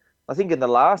 Whereas I think in the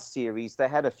last series, they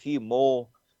had a few more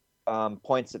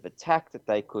points of attack that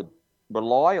they could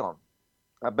rely on.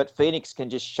 But Phoenix can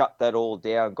just shut that all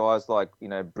down. Guys like,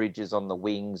 Bridges on the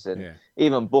wings, and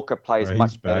even Booker plays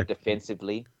much better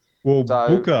defensively. Well,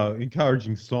 Booker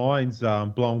encouraging signs,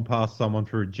 blowing past someone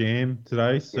for a jam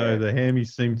today. So the hammies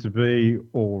seem to be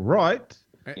all right.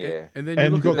 Yeah. And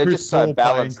then you've got they're Chris just so Paul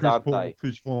balanced, playing, aren't Chris they? Paul,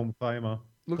 Fish Form Famer.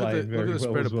 Look at the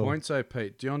spread of well. points, though,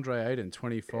 Pete. DeAndre Ayton,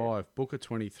 25. Booker,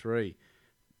 23.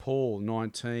 Paul,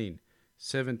 19.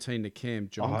 17 to Cam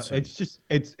Johnson.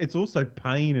 It's also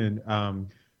Payne and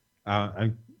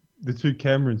the two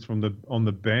Camerons on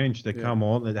the bench that come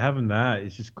on. That having that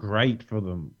is just great for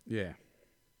them. Yeah.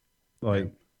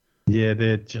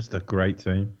 They're just a great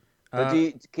team.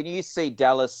 Can you see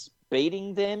Dallas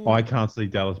beating them? I can't see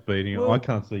Dallas beating them. I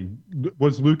can't see.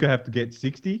 Was Luka have to get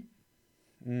 60?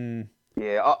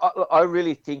 Yeah, I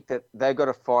really think that they've got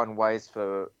to find ways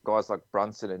for guys like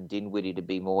Brunson and Dinwiddie to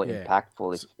be more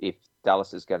impactful if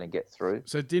Dallas is going to get through.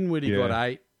 So Dinwiddie got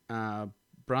 8.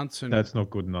 Brunson... That's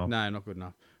not good enough. No, not good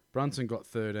enough. Brunson got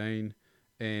 13,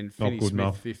 and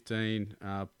Finney-Smith 15,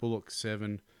 Bullock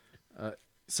 7.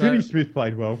 Finney-Smith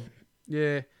played well.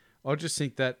 Yeah, I just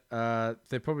think that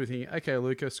they're probably thinking, okay,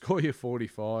 Luka, score your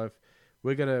 45.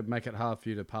 We're going to make it hard for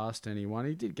you to pass to anyone.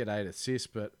 He did get 8 assists,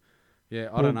 but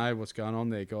I don't know what's going on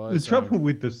there, guys. The trouble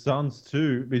with the Suns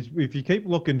too is if you keep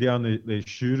looking down their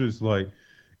shooters, like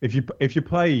if you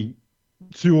play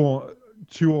two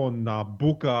on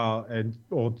Booker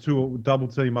or two double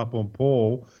team up on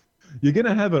Paul, you're going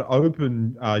to have an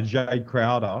open Jay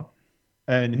Crowder,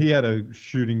 and he had a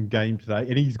shooting game today,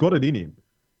 and he's got it in him.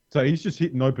 So he's just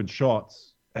hitting open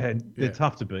shots, and they're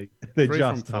tough to beat. They're 3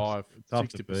 just from 5, tough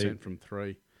 60% to beat. from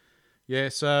 3. Yeah,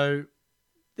 so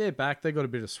they're back. They got a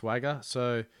bit of swagger.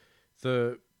 So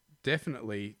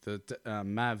definitely the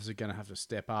Mavs are going to have to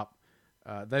step up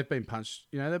they've been punched.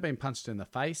 They've been punched in the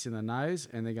face, in the nose,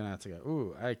 and they're going to have to go.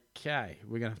 Ooh, okay,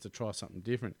 we're going to have to try something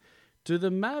different. Do the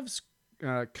Mavs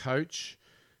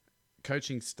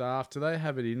coaching staff, do they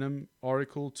have it in them,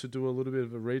 Oracle, to do a little bit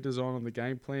of a redesign on the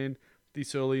game plan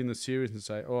this early in the series and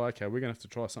say, oh, okay, we're going to have to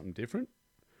try something different?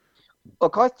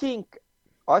 Look, I think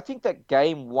that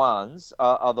game ones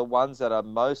are the ones that are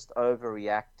most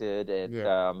overreacted,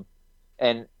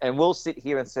 and we'll sit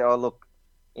here and say, oh, look,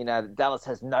 Dallas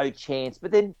has no chance,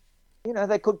 but then,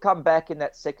 they could come back in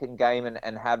that second game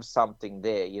and have something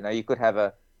there. You could have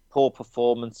a poor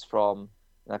performance from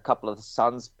a couple of the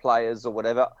Suns players or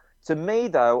whatever. To me,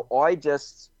 though, I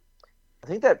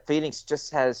think that Phoenix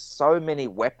just has so many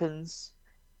weapons,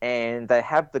 and they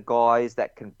have the guys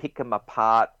that can pick them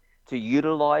apart to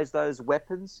utilize those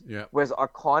weapons. Yeah. Whereas I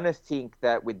kind of think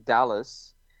that with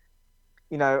Dallas,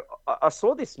 I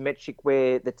saw this metric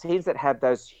where the teams that have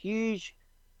those huge,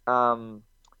 high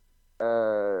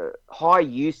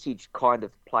usage kind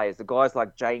of players, the guys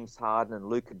like James Harden and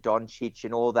Luka Doncic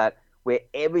and all that, where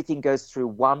everything goes through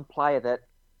one player, that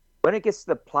when it gets to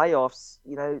the playoffs,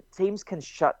 teams can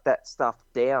shut that stuff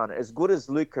down. As good as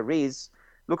Luka is,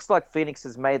 looks like Phoenix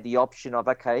has made the option of,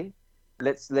 okay,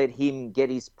 let's let him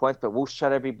get his points, but we'll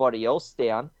shut everybody else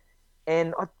down.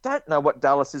 And I don't know what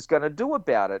Dallas is going to do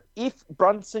about it. If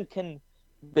Brunson can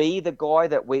be the guy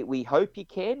that we hope he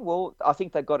can, well, I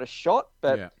think they've got a shot,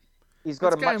 but he's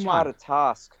got a much harder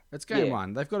task. It's game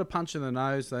one. They've got a punch in the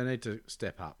nose. They need to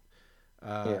step up.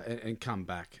 And come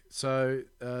back. So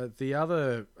the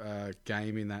other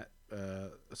game in that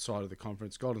side of the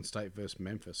conference, Golden State versus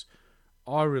Memphis,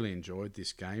 I really enjoyed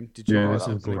this game. Did you guys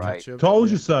have a catch up?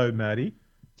 Told you so, Matty.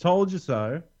 Told you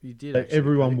so. You did.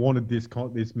 Everyone wanted this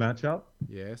matchup.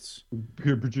 Yes.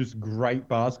 Could produce great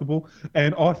basketball,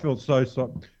 and I felt so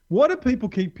sorry. Why do people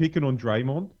keep picking on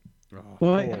Draymond?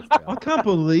 I can't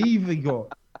believe he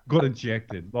got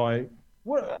ejected. Like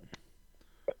what?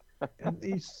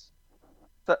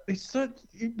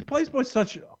 He plays by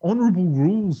such honourable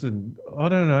rules, and I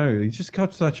don't know. He's just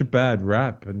got such a bad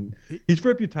rap, and his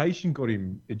reputation got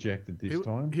him ejected this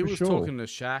time. He was talking to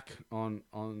Shaq on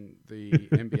the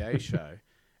NBA show,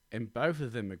 and both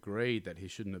of them agreed that he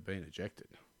shouldn't have been ejected.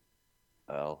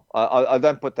 Well, I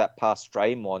don't put that past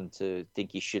Draymond to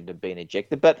think he shouldn't have been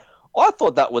ejected, but I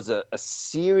thought that was a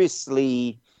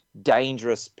seriously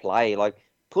dangerous play. Like,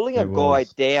 pulling a guy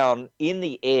down in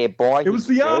the air by his jersey. It was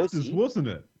the afters, wasn't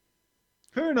it?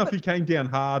 Fair enough, he came down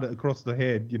hard across the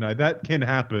head. That can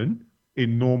happen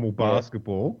in normal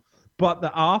basketball. But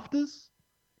the afters,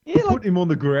 put him on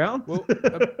the ground. Well,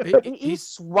 he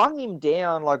swung him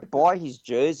down like by his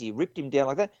jersey, ripped him down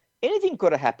like that. Anything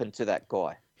could have happened to that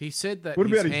guy. He said that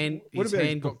his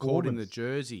hand got caught in the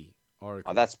jersey.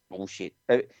 Oracle. Oh, that's bullshit.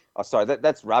 Sorry,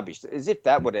 that's rubbish. As if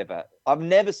that would ever... I've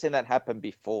never seen that happen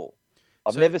before.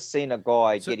 I've never seen a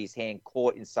guy get his hand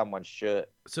caught in someone's shirt.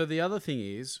 So the other thing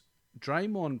is,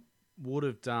 Draymond would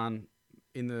have done,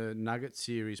 in the Nugget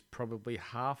series, probably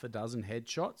half a dozen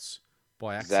headshots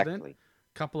by accident. Exactly.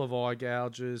 Couple of eye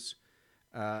gouges,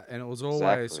 and it was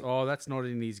always, that's not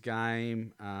in his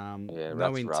game. No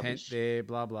intent rubbish there,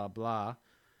 blah, blah, blah.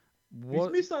 He's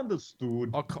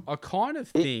misunderstood. I kind of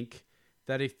think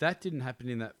that if that didn't happen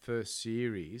in that first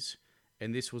series,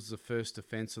 and this was the first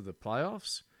defense of the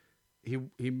playoffs,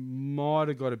 he might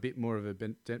have got a bit more of a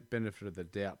benefit of the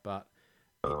doubt, but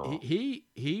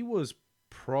he was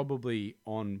probably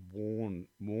on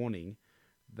warning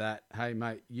that, hey,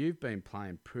 mate, you've been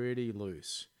playing pretty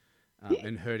loose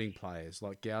and hurting players,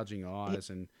 like gouging eyes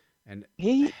and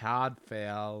hard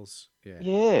fouls.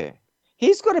 Yeah.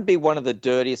 He's got to be one of the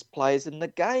dirtiest players in the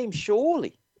game,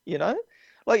 surely,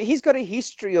 Like, he's got a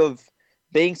history of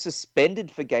being suspended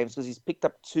for games because he's picked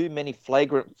up too many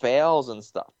flagrant fouls and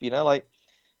stuff. Like,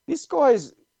 this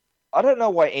guy's... I don't know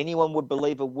why anyone would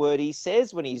believe a word he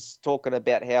says when he's talking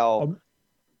about how,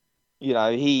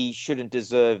 he shouldn't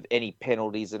deserve any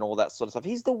penalties and all that sort of stuff.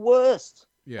 He's the worst.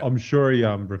 Yeah, I'm sure he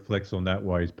reflects on that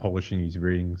while he's polishing his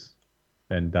rings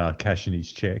and cashing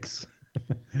his checks.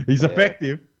 He's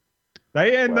effective.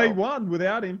 They won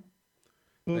without him.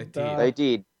 They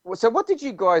did. So what did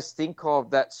you guys think of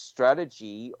that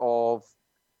strategy of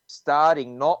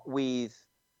starting not with,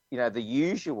 the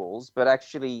usuals, but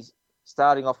actually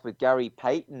starting off with Gary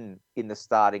Payton in the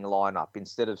starting lineup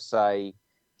instead of, say,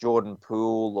 Jordan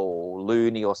Poole or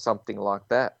Looney or something like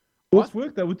that? Well, it's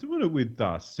worked. They were doing it with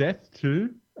Seth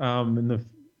too,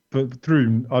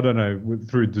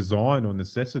 through design or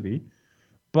necessity.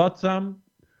 But I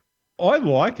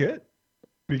like it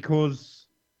because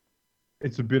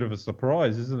it's a bit of a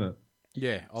surprise, isn't it?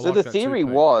 Yeah. So the theory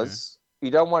was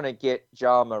you don't want to get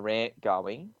Ja Morant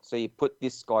going, so you put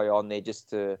this guy on there just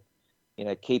to,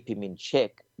 keep him in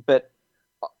check. But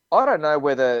I don't know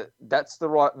whether that's the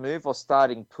right move or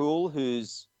starting Poole,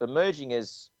 who's emerging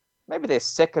as maybe their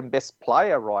second best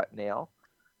player right now.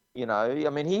 I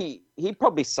mean, he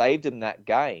probably saved him that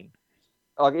game.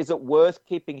 Like, is it worth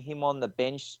keeping him on the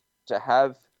bench to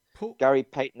have Gary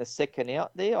Payton II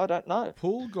out there? I don't know.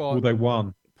 They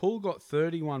won. Poole got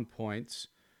 31 points,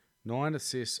 9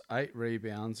 assists, 8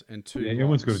 rebounds, and 2 blocks. He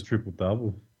almost got a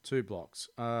triple-double. 2 blocks.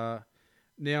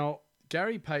 Now,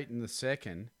 Gary Payton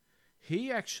II,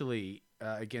 he actually,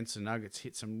 against the Nuggets,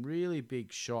 hit some really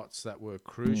big shots that were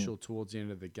crucial towards the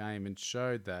end of the game and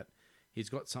showed that he's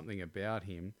got something about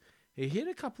him. He hit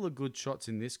a couple of good shots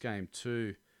in this game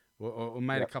too, or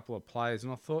made a couple of plays,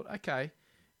 and I thought, okay,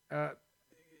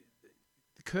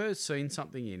 Kerr's seen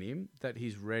something in him that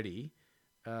he's ready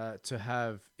to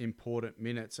have important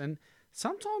minutes. And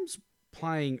sometimes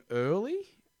playing early,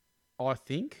 I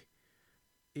think,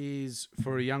 is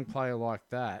for a young player like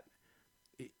that,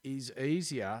 is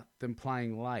easier than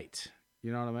playing late.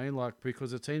 You know what I mean? Like,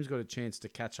 because the team's got a chance to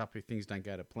catch up if things don't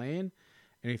go to plan.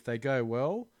 And if they go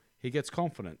well, he gets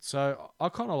confident. So I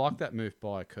kind of like that move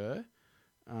by Kerr.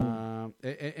 And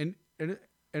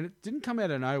it didn't come out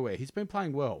of nowhere. He's been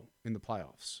playing well in the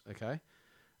playoffs, okay?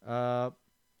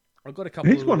 I've got a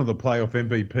couple. He's one of the playoff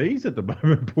MVPs at the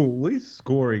moment, Poole. He's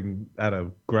scoring at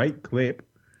a great clip.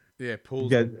 Yeah,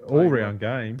 Poole's all-round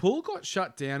game. Poole got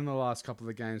shut down in the last couple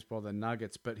of games by the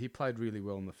Nuggets, but he played really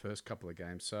well in the first couple of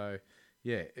games. So,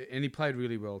 yeah, and he played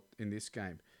really well in this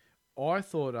game. I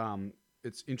thought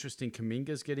it's interesting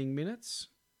Kuminga's getting minutes,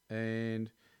 and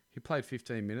he played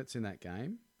 15 minutes in that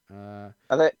game.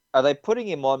 Are they putting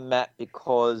him on, Matt,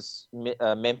 because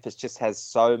Memphis just has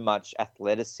so much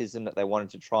athleticism that they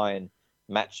wanted to try and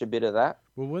match a bit of that?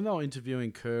 Well, when they were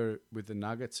interviewing Kerr with the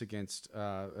Nuggets against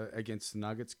the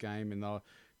Nuggets game, and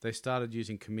they started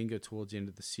using Kuminga towards the end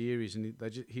of the series, and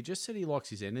he just said he likes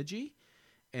his energy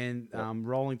and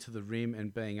rolling to the rim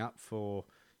and being up for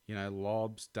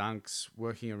lobs, dunks,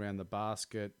 working around the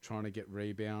basket, trying to get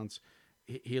rebounds.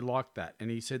 He liked that, and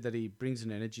he said that he brings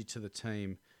an energy to the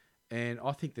team. And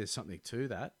I think there's something to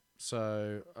that.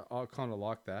 So I kind of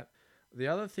like that. The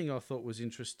other thing I thought was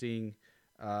interesting,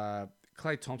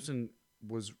 Klay Thompson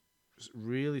was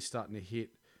really starting to hit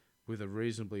with a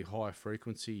reasonably high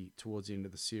frequency towards the end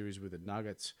of the series with the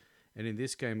Nuggets. And in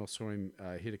this game, I saw him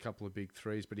hit a couple of big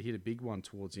threes, but he hit a big one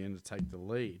towards the end to take the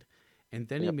lead. And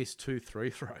then he missed 2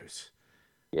 free throws.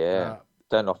 Yeah,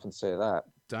 don't often see that.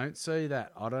 Don't see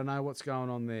that. I don't know what's going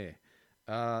on there.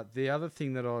 The other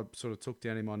thing that I sort of took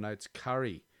down in my notes,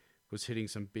 Curry was hitting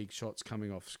some big shots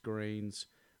coming off screens.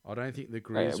 I don't think the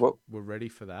Grizz were ready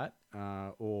for that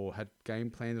or had game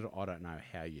planned it. I don't know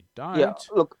how you don't. Yeah,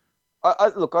 look,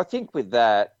 I think with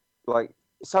that, like,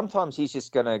 sometimes he's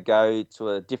just going to go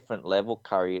to a different level,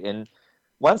 Curry. And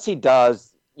once he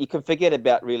does, you can forget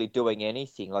about really doing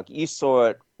anything. Like, you saw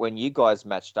it when you guys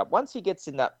matched up. Once he gets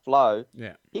in that flow,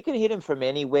 he can hit him from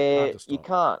anywhere. You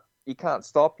can't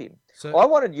stop him. So, I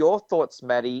wanted your thoughts,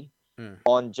 Matty,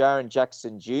 on Jaren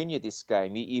Jackson Jr. this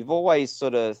game. You've always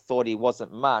sort of thought he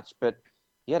wasn't much, but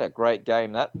he had a great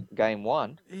game, that game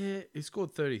one. Yeah, he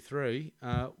scored 33.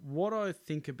 What I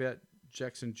think about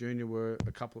Jackson Jr. were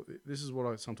a couple. This is what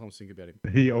I sometimes think about him.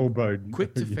 He elbowed.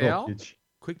 Quick to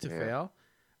foul.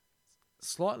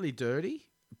 Slightly dirty.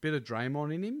 A bit of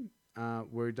Draymond in him,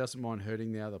 where he doesn't mind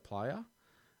hurting the other player.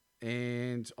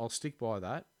 And I'll stick by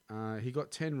that. He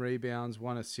got 10 rebounds,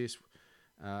 1 assist,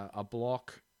 a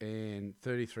block, and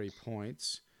 33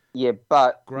 points. Yeah,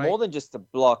 but more than just a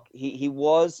block, he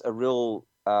was a real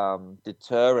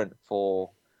deterrent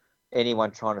for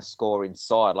anyone trying to score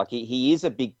inside. Like, he is a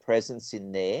big presence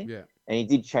in there, and he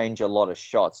did change a lot of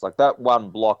shots. Like, that one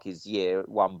block is,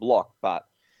 one block, but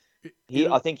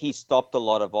I think he stopped a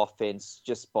lot of offense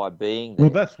just by being there.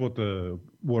 Well, that's what the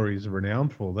Warriors are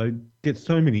renowned for. They get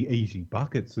so many easy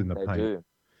buckets in the paint. They do.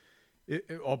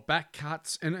 Or back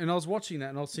cuts. And I was watching that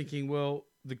and I was thinking, well,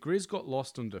 the Grizz got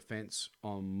lost on defense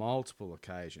on multiple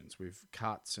occasions with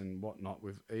cuts and whatnot,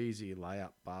 with easy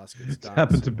layup baskets. It's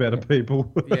happened to better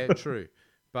people. Yeah, true.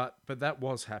 But that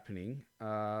was happening.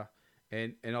 And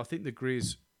I think the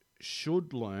Grizz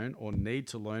should learn or need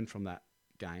to learn from that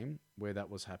game where that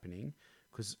was happening.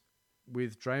 Because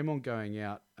with Draymond going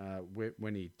out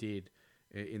when he did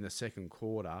in the second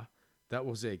quarter, that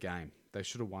was their game. They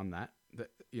should have won that.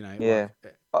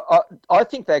 I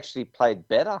think they actually played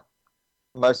better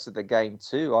most of the game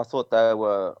too. I thought they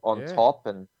were on top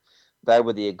and they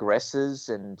were the aggressors.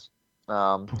 And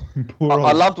I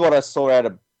loved what I saw out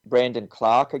of Brandon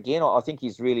Clark again. I think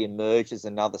he's really emerged as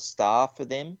another star for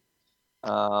them.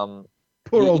 Poor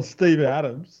he- old Steve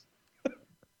Adams.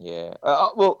 Yeah.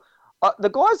 The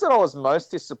guys that I was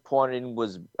most disappointed in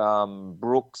was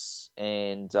Brooks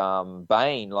and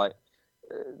Bain. Like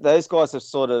those guys have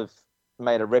sort of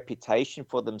made a reputation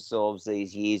for themselves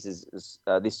these years as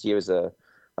this year as a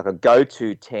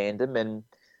go-to tandem, and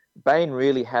Bain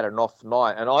really had an off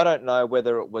night. And I don't know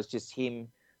whether it was just him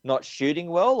not shooting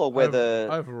well or whether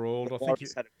Overall, the I think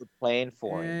Warriors had a good plan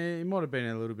for him. it might have been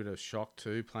a little bit of shock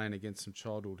too, playing against some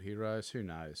childhood heroes. Who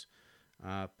knows?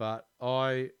 But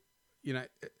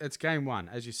it's game one.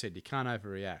 As you said, you can't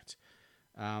overreact.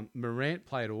 Morant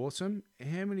played awesome.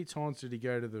 How many times did he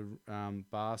go to the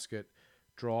basket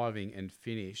driving and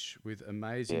finish with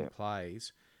amazing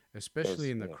plays,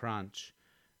 especially in the crunch?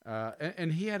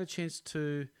 And he had a chance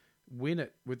to win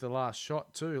it with the last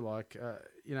shot too.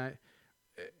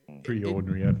 Pretty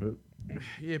ordinary effort.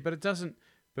 Yeah, but it doesn't.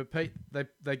 But Pete,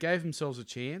 they gave themselves a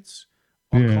chance.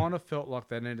 Yeah. I kind of felt like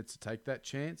they needed to take that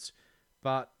chance,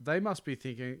 but they must be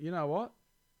thinking, you know what,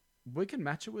 we can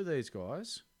match it with these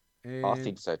guys. And, I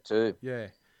think so too. Yeah,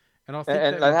 and I think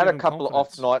And they had a couple of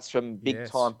off nights from big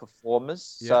time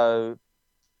performers. Yep. So,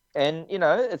 and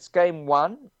it's game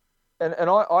one, and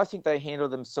I think they handle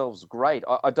themselves great.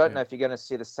 I don't know if you're going to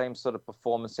see the same sort of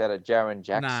performance out of Jaren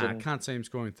Jackson. Nah, I can't see him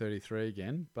scoring 33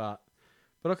 again, but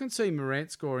I can see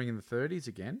Morant scoring in the 30s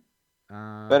again.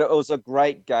 But it was a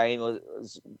great game. It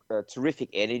was terrific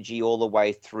energy all the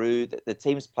way through. The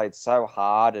teams played so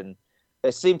hard, and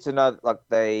they seem to know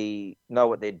they know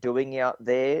what they're doing out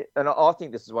there. And I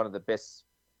think this is one of the best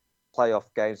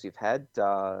playoff games we've had.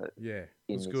 It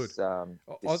was good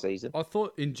this season. I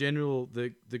thought in general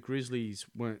the Grizzlies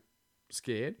weren't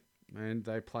scared, and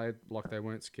they played like they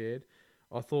weren't scared.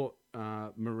 I thought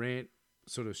Morant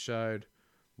sort of showed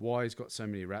why he's got so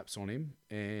many raps on him,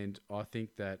 and I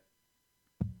think that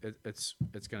it's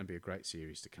going to be a great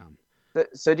series to come.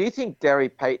 So do you think Gary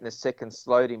Payton II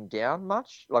slowed him down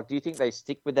much? Like, do you think they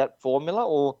stick with that formula,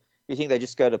 or do you think they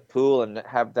just go to Poole and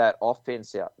have that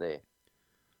offense out there?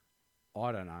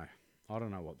 I don't know. I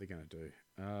don't know what they're going to do.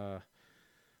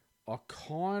 I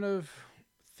kind of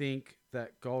think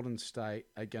that Golden State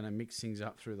are going to mix things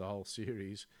up through the whole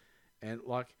series, and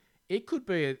it could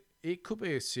be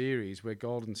a series where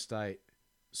Golden State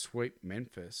sweep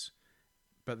Memphis,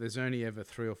 but there's only ever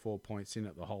 3 or 4 points in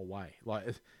it the whole way.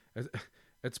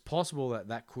 It's possible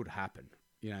that could happen,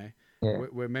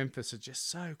 where Memphis are just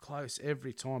so close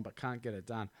every time but can't get it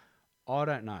done. I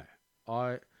don't know.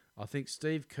 I think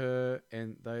Steve Kerr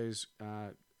and those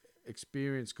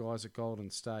experienced guys at Golden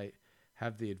State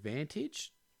have the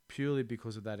advantage purely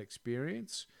because of that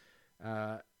experience.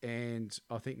 And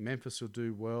I think Memphis will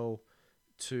do well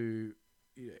to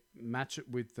match it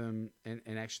with them and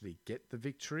actually get the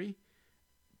victory.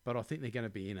 But I think they're going to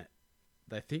be in it.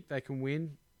 They think they can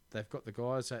win. They've got the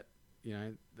guys that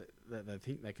they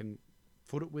think they can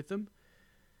foot it with them.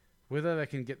 Whether they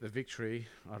can get the victory,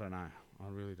 I don't know. I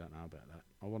really don't know about that.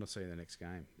 I want to see the next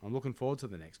game. I'm looking forward to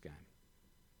the next game.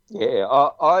 Yeah,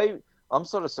 I'm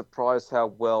sort of surprised how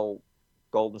well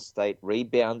Golden State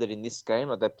rebounded in this game.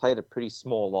 Like, they played a pretty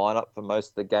small lineup for most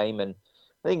of the game, and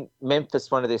I think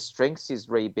Memphis, one of their strengths is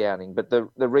rebounding, but the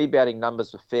rebounding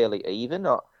numbers were fairly even.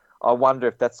 I wonder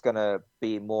if that's going to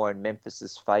be more in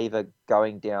Memphis's favor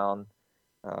going down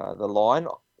the line.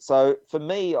 So for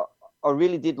me, I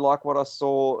really did like what I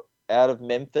saw out of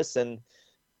Memphis, and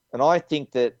I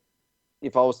think that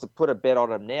if I was to put a bet on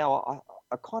them now,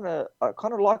 I kind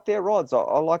of like their odds.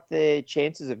 I like their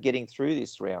chances of getting through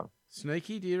this round.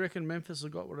 Sneaky, do you reckon Memphis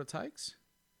have got what it takes?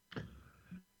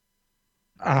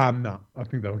 No, I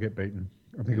think they'll get beaten.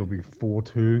 I think it'll be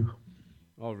 4-2.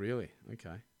 Oh, really?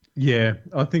 Okay. Yeah,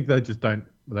 I think they just don't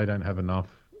have enough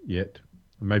yet.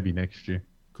 Maybe next year.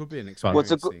 Could be an experience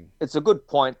thing. It's a good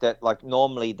point that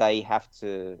normally they have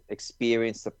to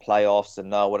experience the playoffs and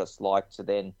know what it's like to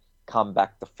then come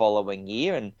back the following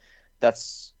year, and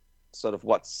that's sort of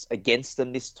what's against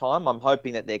them this time. I'm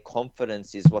hoping that their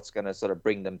confidence is what's going to sort of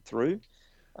bring them through.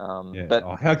 But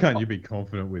how can't you be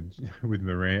confident with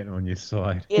Morant on your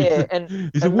side? Yeah,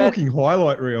 he's a walking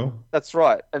highlight reel. That's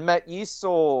right. And Matt, you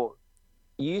saw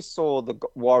the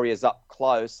Warriors up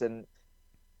close, and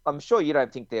I'm sure you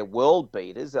don't think they're world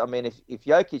beaters. I mean, if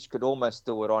Jokic could almost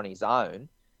do it on his own,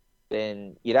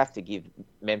 then you'd have to give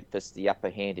Memphis the upper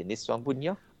hand in this one, wouldn't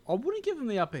you? I wouldn't give them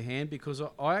the upper hand because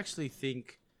I actually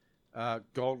think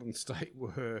Golden State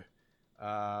were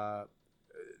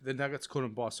the Nuggets caught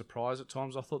them by surprise at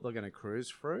times. I thought they were going to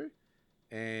cruise through,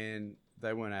 and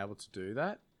they weren't able to do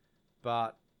that.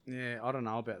 But yeah, I don't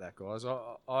know about that, guys.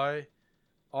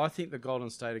 I think the Golden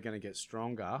State are going to get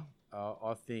stronger.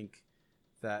 I think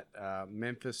that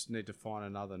Memphis need to find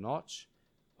another notch.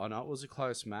 I know it was a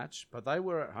close match, but they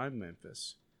were at home,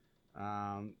 Memphis.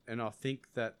 And I think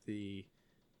that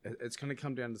it's going to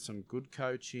come down to some good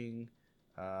coaching.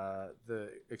 The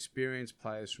experienced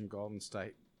players from Golden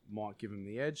State might give them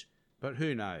the edge, but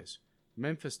who knows?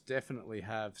 Memphis definitely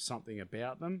have something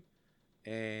about them,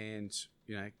 and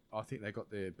I think they got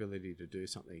the ability to do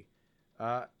something.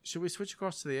 Should we switch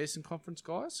across to the Eastern Conference,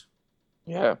 guys?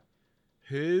 Yeah.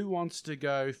 Who wants to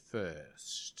go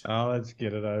first? Oh, let's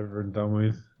get it over and done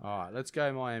with. All right, let's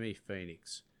go Miami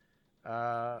Phoenix.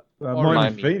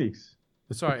 Miami Phoenix.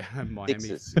 Sorry, Miami.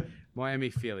 Sixers.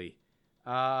 Miami Philly.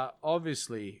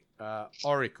 Obviously,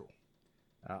 Oracle.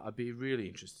 I'd be really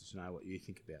interested to know what you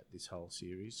think about this whole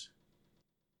series.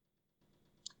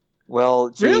 Well,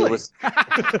 gee, Really?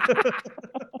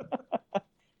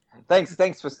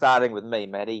 Thanks for starting with me,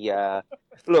 Matty.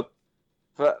 Look,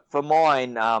 for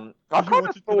mine, I kind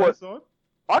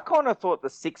of thought the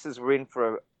Sixers were in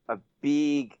for a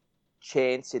big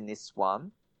chance in this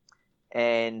one,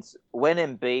 and when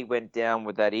Embiid went down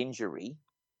with that injury,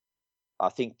 I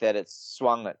think that it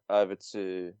swung it over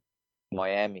to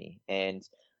Miami. And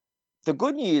the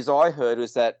good news I heard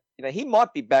was that he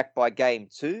might be back by game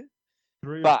 2.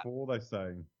 3 or 4, they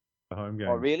saying the home game.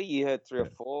 Oh, really? You heard 3 or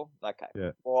 4? Okay.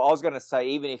 Yeah. Well, I was going to say,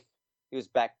 even if he was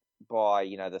back by,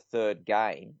 the 3rd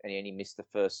game and he only missed the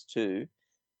first 2,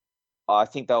 I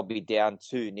think they'll be down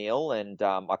 2-0, and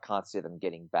I can't see them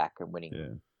getting back and winning.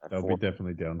 Yeah, they'll be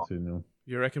definitely down 2-0.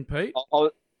 You reckon, Pete?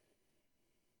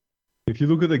 If you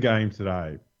look at the game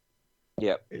today,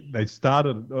 they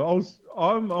started.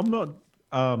 I'm not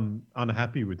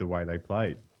unhappy with the way they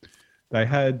played. They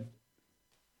had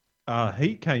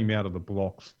Heat came out of the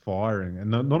blocks firing,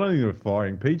 and not only were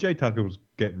firing, PJ Tucker was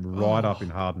getting right up in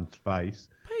Harden's face.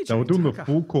 They were doing the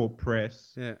full court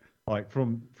press, like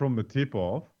from the tip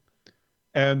off,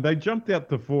 and they jumped out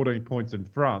to 14 points in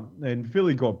front, and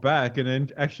Philly got back and then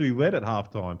actually led at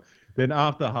halftime. Then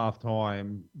after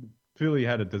halftime, Philly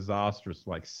had a disastrous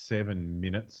 7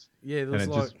 minutes. Yeah, there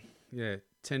was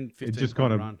 10, 15 it just point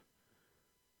kind of run.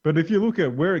 But if you look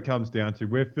at where it comes down to,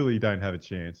 where Philly don't have a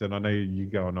chance, and I know you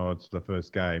go, it's the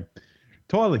first game.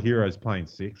 Tyler Hero's playing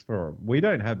 6 for them. We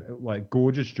don't have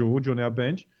Gorgeous George on our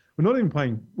bench. We're not even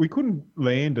playing. We couldn't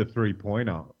land a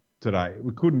 3-pointer today.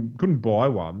 We couldn't buy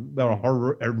one. They were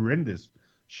horrendous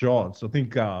shots. I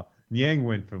think Niang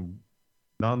went from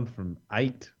none from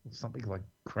 8 or something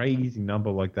crazy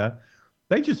number like that.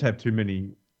 They just have too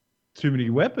many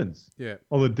weapons. Yeah.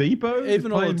 Oladipo.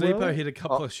 Even Oladipo hit a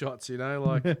couple of shots,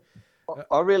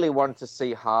 I really wanted to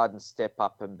see Harden step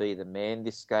up and be the man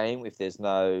this game if there's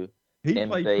no He Embiid.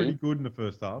 played pretty good in the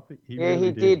first half. He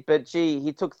did, but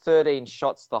he took 13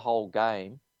 shots the whole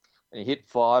game and he hit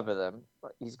 5 of them.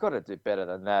 He's got to do better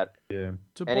than that. Yeah.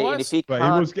 And if he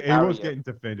was getting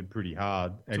defended pretty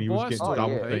hard, and he was getting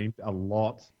double-teamed a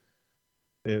lot.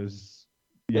 It was...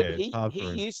 Yeah,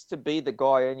 he used to be the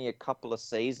guy only a couple of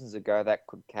seasons ago that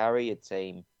could carry a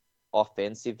team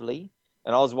offensively.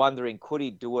 And I was wondering, could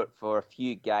he do it for a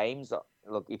few games?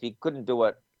 Look, if he couldn't do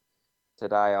it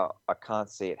today, I can't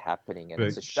see it happening. And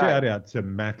it's a shame. Shout out to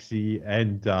Maxi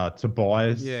and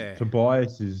Tobias. Yeah.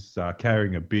 Tobias is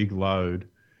carrying a big load,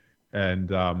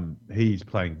 and he's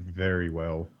playing very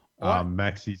well.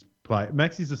 Maxi's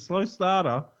a slow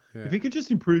starter. Yeah. If he could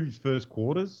just improve his first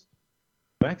quarters,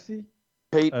 Maxi.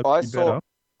 Pete, I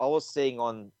was seeing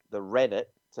on the Reddit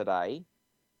today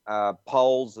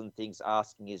polls and things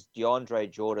asking, is DeAndre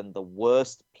Jordan the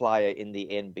worst player in the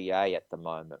NBA at the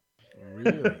moment?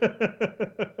 Really?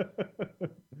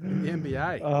 In the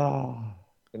NBA? Oh.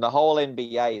 In the whole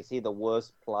NBA, is he the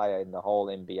worst player in the whole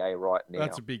NBA right now?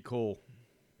 That's a big call.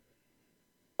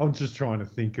 I'm just trying to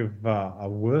think of a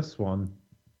worse one.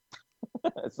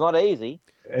 It's not easy.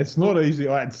 It's not easy.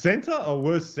 Center, a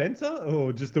worst center,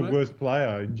 or just the worst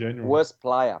player in general? Worst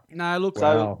player. No, look.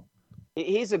 So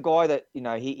he's a guy that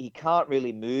he can't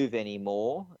really move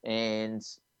anymore, and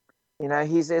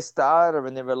he's their starter,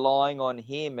 and they're relying on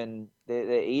him, and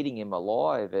they're eating him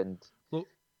alive. And look,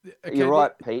 you're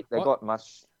right, Pete. They got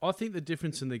much. I think the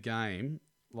difference in the game,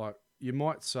 you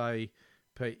might say,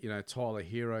 Pete, Tyler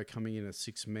Hero coming in as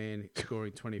 6-man,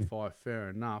 scoring 25, fair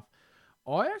enough.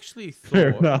 I actually thought... Fair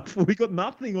enough. We got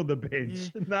nothing on the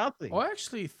bench. Yeah. Nothing. I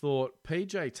actually thought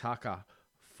PJ Tucker,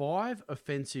 5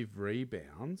 offensive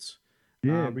rebounds.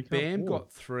 Yeah, Bam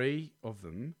got 3 of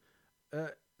them.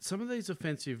 Some of these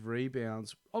offensive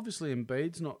rebounds, obviously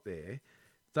Embiid's not there.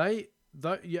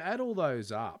 You add all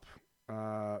those up,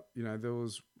 there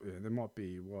might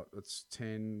be, it's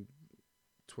 10,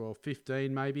 12,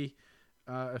 15 maybe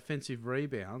offensive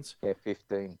rebounds. Yeah,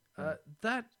 15.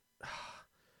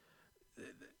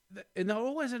 and they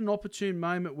always had an opportune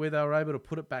moment where they were able to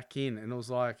put it back in, and it was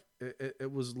like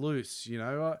it was loose, you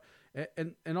know.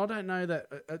 And I don't know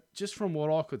that just from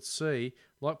what I could see,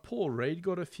 like Paul Reed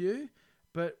got a few,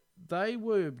 but they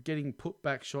were getting put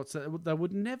back shots that they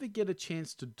would never get a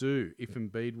chance to do if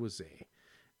Embiid was there,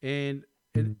 and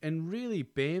really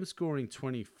Bam scoring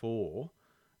 24,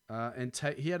 and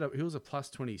he was a plus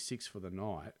 26 for the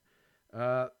night.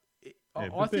 I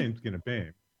think Bam's going to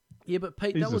Bam. Yeah, but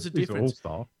Pete, that was a difference. He's an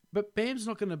all-star. But Bam's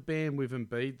not going to Bam with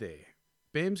Embiid there.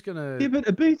 Bam's going to... Yeah, but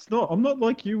Embiid's not. I'm not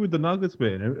like you with the Nuggets,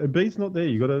 man. Embiid's not there.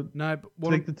 You got to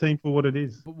take the team for what it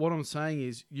is. But what I'm saying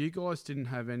is, you guys didn't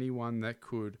have anyone that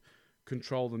could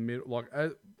control the middle. Like,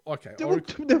 okay. There were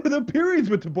the periods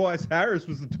where Tobias Harris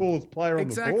was the tallest player on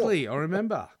the court. Exactly, I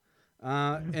remember.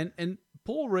 And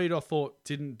Paul Reed, I thought,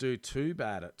 didn't do too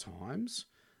bad at times.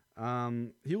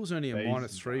 He was only a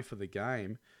 -3 for the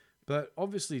game. But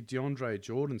obviously, DeAndre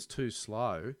Jordan's too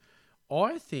slow.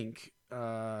 I think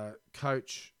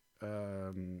Coach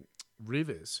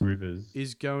Rivers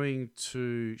is going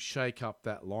to shake up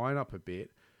that lineup a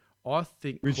bit. I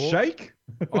think shake.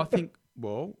 I think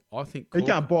he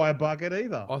can't buy a bucket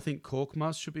either. I think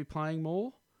Korkmaz should be playing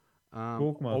more. I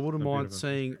Korkmaz wouldn't mind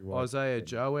seeing Isaiah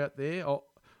Joe out there.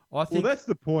 I think that's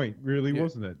the point, really,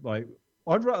 wasn't it? Like,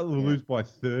 I'd rather lose by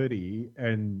 30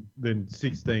 and then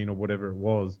 16 or whatever it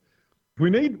was. We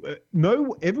need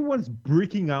everyone's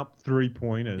bricking up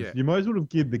 3-pointers. Yeah. You might as well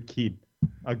give the kid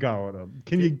a go at them.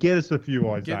 Can you get us a few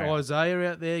Isaiah? Get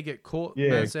Isaiah out there. Get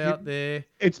Korkmaz out there.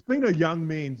 It's been a young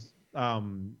man's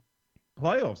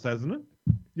playoffs, hasn't it?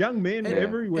 Young men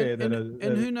everywhere.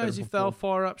 And who knows if they'll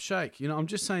fire up Shake? You know, I'm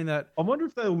just saying that. I wonder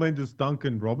if they'll lend us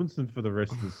Duncan Robinson for the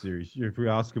rest of the series. If we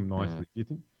ask him nicely, do you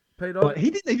think? Pete, but he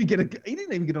didn't even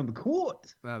get on the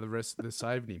court. No, the rest they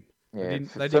saved him. Yeah,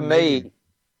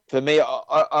 For me,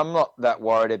 I'm not that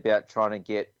worried about trying to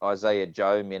get Isaiah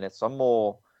Joe minutes. I'm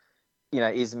more,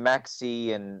 is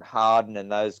Maxey and Harden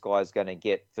and those guys going to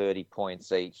get 30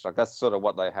 points each? Like, that's sort of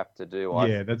what they have to do.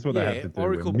 That's what they have to do.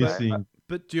 Oracle,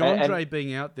 but DeAndre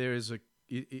being out there is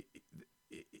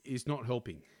not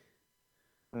helping.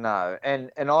 No,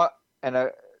 and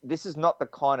this is not the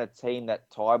kind of team that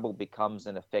Tybal becomes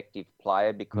an effective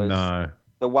player because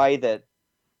the way that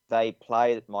they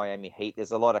play at Miami Heat,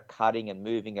 there's a lot of cutting and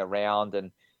moving around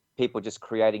and people just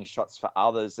creating shots for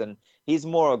others. And he's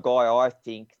more a guy, I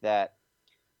think, that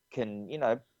can,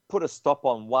 put a stop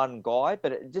on one guy,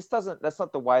 but it just that's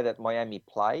not the way that Miami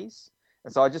plays.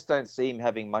 And so I just don't see him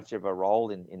having much of a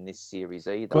role in this series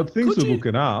either. But things are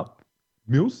looking up.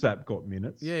 Millsap got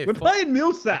minutes. Yeah, we're playing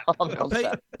Millsap.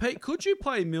 Pete, could you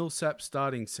play Millsap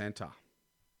starting center?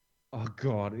 Oh,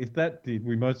 God, if that did,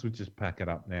 we might as well just pack it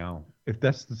up now. If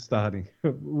that's the starting,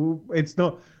 it's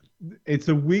not. It's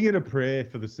a wing and a prayer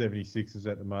for the 76ers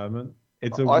at the moment.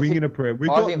 It's a wing and a prayer. We've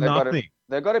got nothing.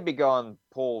 They've got to be going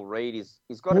Paul Reed.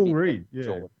 He's got to be Reed,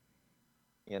 Jordan.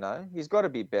 He's got to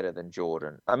be better than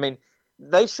Jordan. I mean,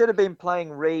 they should have been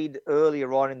playing Reed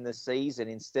earlier on in the season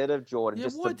instead of Jordan,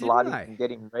 just to blood him and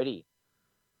get him ready.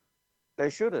 They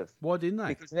should have. Why didn't they?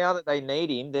 Because now that they need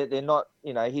him, they're not.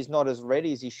 He's not as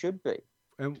ready as he should be.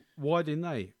 And why didn't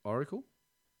they, Oracle?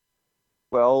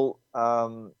 Well,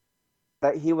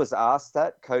 that he was asked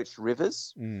that, Coach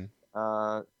Rivers.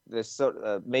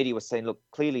 The media was saying, look,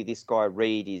 clearly this guy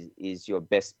Reed is your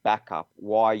best backup.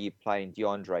 Why are you playing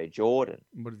DeAndre Jordan?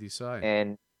 What did he say?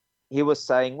 And he was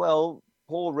saying, well,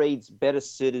 Paul Reed's better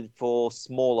suited for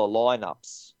smaller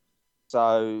lineups.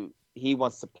 So he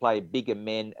wants to play bigger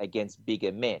men against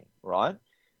bigger men, right?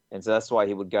 And so that's why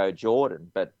he would go Jordan.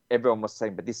 But everyone was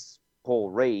saying, but this Paul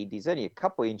Reed, he's only a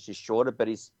couple of inches shorter, but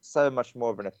he's so much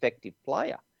more of an effective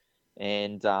player.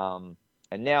 And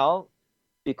now,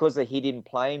 because he didn't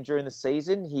play him during the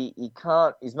season,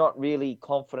 he's not really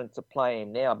confident to play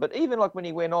him now. But even like when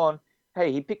he went on,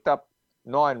 hey, he picked up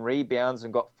 9 rebounds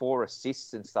and got 4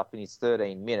 assists and stuff in his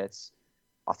 13 minutes.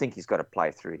 I think he's got to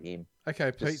play through him.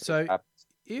 Okay, Pete, so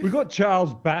we got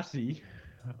Charles Bassey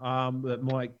that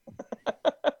might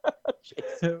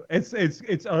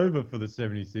it's over for the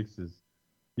 76ers.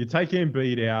 You take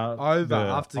Embiid out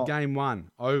after game 1.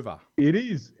 Over. It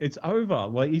is. It's over.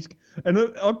 Like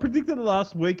I predicted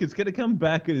last week it's going to come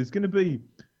back and it's going to be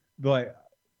like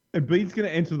Embiid's going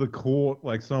to enter the court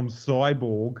like some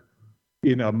cyborg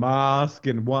in a mask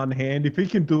and one hand. If he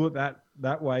can do it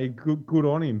that way, good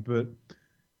on him. But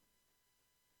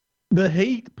the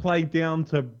Heat played down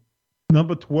to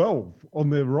number 12 on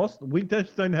their roster. We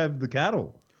just don't have the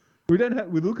cattle. We're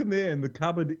looking there and the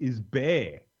cupboard is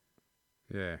bare.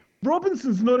 Yeah.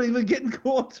 Robinson's not even getting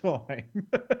court time.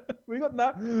 We got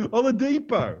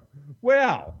Oladipo.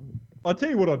 Wow. I'll tell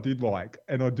you what I did like,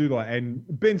 and I do like, and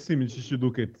Ben Simmons, you should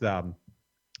look at the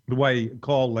way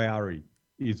Kyle Lowry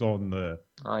is on the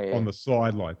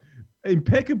sideline,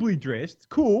 impeccably dressed,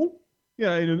 cool,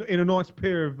 in a nice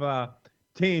pair of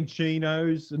tan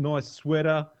chinos, a nice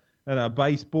sweater, and a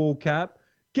baseball cap,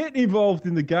 getting involved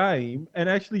in the game and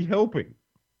actually helping.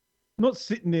 Not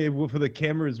sitting there for the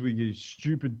cameras with your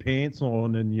stupid pants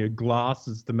on and your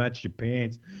glasses to match your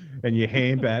pants and your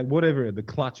handbag, whatever, the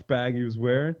clutch bag he was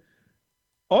wearing.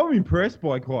 I'm impressed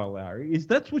by Kyle Lowry.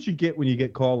 That's what you get when you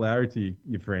get Kyle Lowry to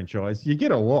your franchise. You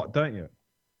get a lot, don't you?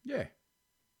 Yeah.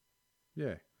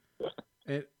 Yeah.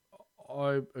 And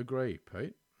I agree,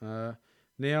 Pete.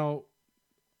 Now,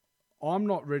 I'm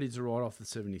not ready to write off the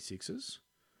 76ers.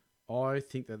 I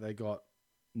think that they got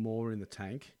more in the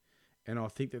tank. And I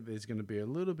think that there's going to be a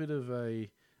little bit of a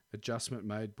adjustment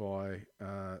made by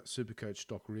Supercoach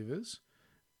Doc Rivers.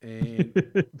 And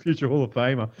future Hall of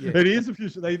Famer. Yeah. It is a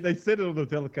future. They said it on the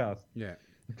telecast. Yeah.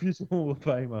 Future Hall of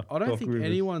Famer. I don't Doc think Rivers.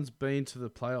 anyone's been to the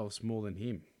playoffs more than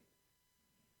him.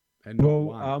 And not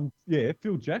won.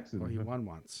 Phil Jackson. Well, he won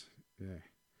once.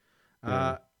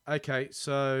 Yeah. Okay,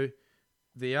 so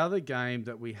the other game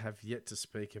that we have yet to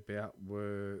speak about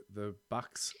were the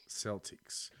Bucks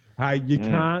Celtics. Hey, you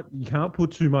can't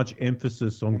put too much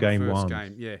emphasis on game one.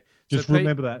 Game, yeah. Just so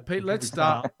remember that. Pete, let's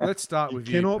start with you, Pete. You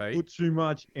cannot put too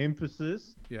much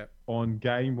emphasis on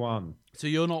game one. So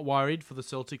you're not worried for the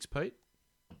Celtics, Pete?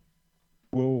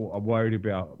 Well, I'm worried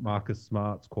about Marcus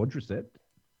Smart's quadricep.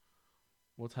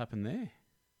 What's happened there?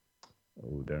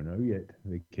 Oh, don't know yet.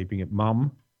 They're keeping it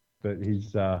mum, but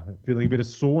he's feeling a bit of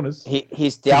soreness.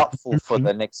 He's doubtful for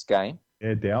the next game.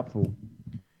 Yeah, doubtful.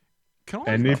 Can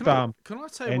I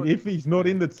say if he's not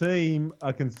in the team,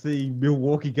 I can see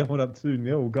Milwaukee going up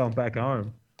 2-0, going back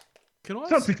home.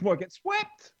 Celtics might get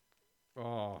swept.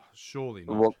 Oh, surely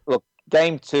not. Look,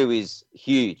 game 2 is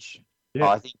huge.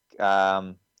 Yeah.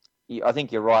 I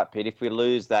think you're right, Pete. If we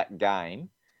lose that game,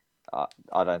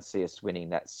 I don't see us winning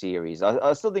that series.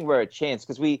 I still think we're a chance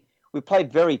because we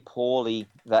played very poorly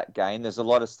that game. There's a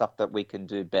lot of stuff that we can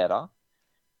do better,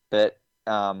 but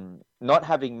not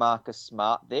having Marcus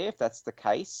Smart there, if that's the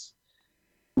case,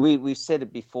 we've said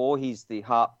it before. He's the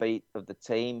heartbeat of the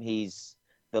team. He's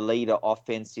the leader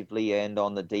offensively and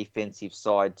on the defensive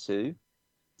side too.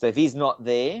 So if he's not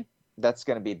there, that's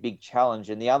going to be a big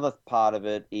challenge. And the other part of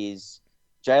it is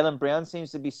Jaylen Brown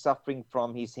seems to be suffering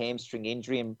from his hamstring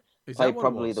injury and played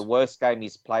probably the worst game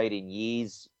he's played in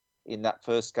years in that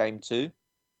first game too.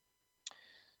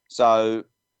 So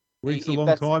week's a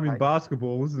long time in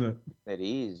basketball, isn't it? It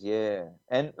is, yeah.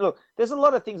 And look, there's a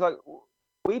lot of things like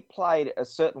we played a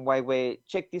certain way where,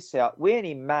 check this out, we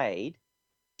only made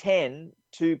 10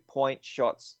 2-point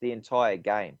shots the entire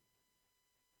game,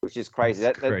 which is crazy.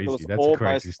 That was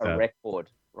almost a record,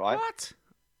 right? What?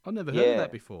 I've never heard of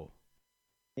that before.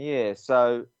 Yeah,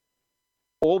 so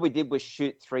all we did was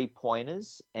shoot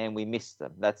 3-pointers and we missed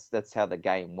them. That's how the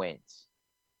game went.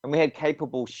 And we had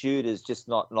capable shooters just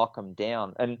not knock them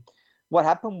down. And what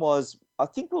happened was, I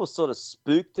think we were sort of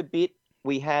spooked a bit.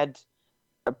 We had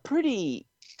a pretty,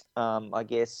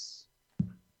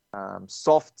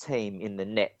 soft team in the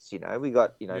nets. We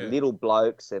got little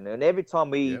blokes, and every time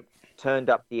we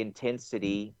turned up the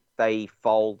intensity, they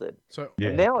folded.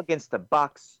 And now against the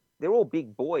Bucks, they're all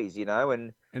big boys,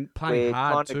 and playing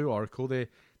hard too. Oracle,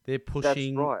 they're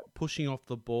pushing off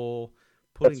the ball,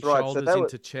 putting shoulders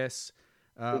into chests.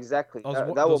 Exactly.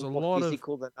 There was a lot of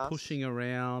pushing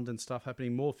around and stuff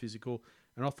happening, more physical.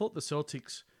 And I thought the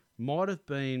Celtics might have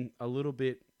been a little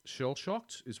bit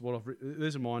shell-shocked, is what I've written.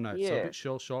 These are my notes. Yeah. So a bit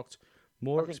shell-shocked,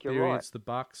 more experienced.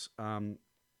 Right.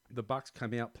 The Bucks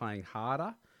came out playing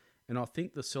harder. And I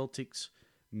think the Celtics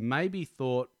maybe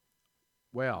thought,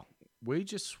 wow, we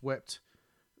just swept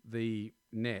the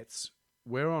Nets.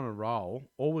 We're on a roll.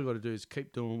 All we've got to do is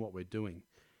keep doing what we're doing.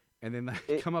 And then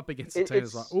they come up against the team.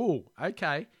 It's like, oh,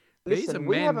 okay. These are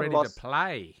men ready to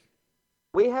play.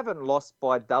 We haven't lost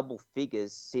by double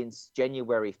figures since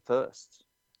January 1st,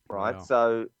 right? Wow.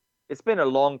 So it's been a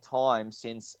long time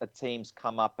since a team's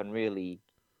come up and really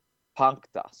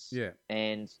punked us. Yeah.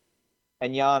 And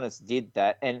Giannis did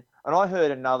that. And I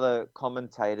heard another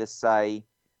commentator say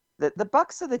that the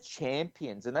Bucks are the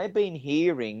champions, and they've been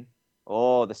hearing,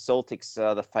 the Celtics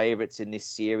are the favorites in this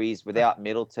series without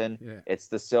Middleton. Yeah. It's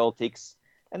the Celtics.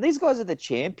 And these guys are the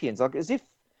champions. Like, as if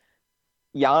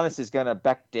Giannis is going to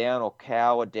back down or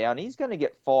cower down. He's going to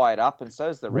get fired up, and so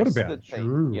is the rest of the team.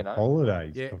 Drew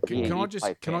Holiday? Yeah.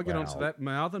 Can I get onto that?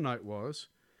 My other note was,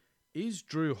 is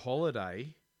Drew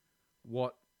Holiday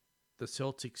what the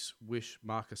Celtics wish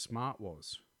Marcus Smart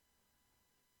was?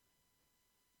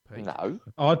 Pete? No.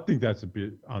 I think that's a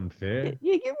bit unfair.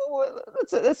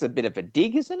 That's a bit of a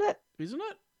dig, isn't it? Isn't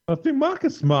it? I think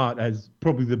Marcus Smart has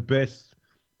probably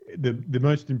the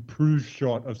most improved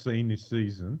shot I've seen this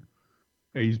season.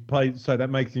 He's played, so that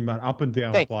makes him an up and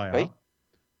down Thank you, player, Pete.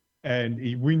 and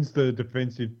he wins the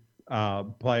defensive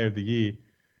player of the year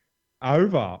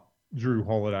over Drew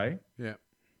Holiday. Yeah.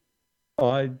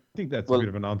 I think that's a bit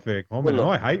of an unfair comment. look,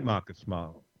 I hate Marcus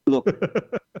Smart. Look,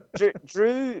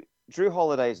 Drew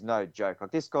Holiday's no joke.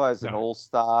 Like, this guy is an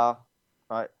all-star,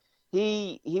 right?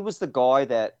 He was the guy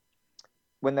that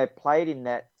when they played in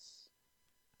that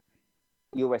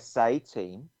USA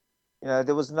team,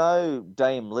 there was no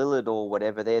Dame Lillard or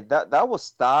whatever there. That was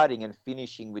starting and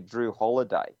finishing with Drew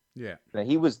Holiday. Yeah.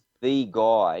 He was the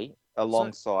guy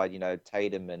alongside,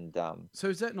 Tatum and So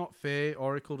is that not fair,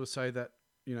 Oracle, to say that,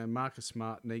 Marcus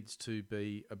Smart needs to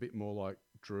be a bit more like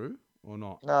Drew or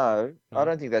not? No, I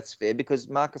don't think that's fair because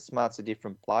Marcus Smart's a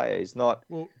different player. He's not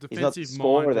defensive the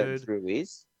scorer minded. that Drew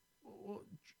is. Well,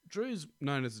 Drew's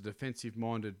known as a defensive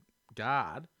minded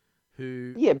guard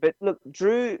who. Yeah, but look,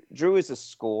 Drew is a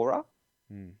scorer,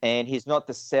 and he's not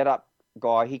the setup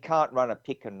guy. He can't run a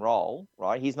pick and roll,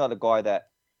 right? He's not a guy that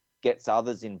gets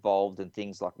others involved in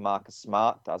things like Marcus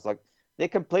Smart does. Like, they're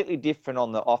completely different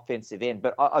on the offensive end.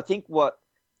 But I think what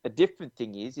a different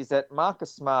thing is that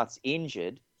Marcus Smart's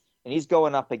injured, and he's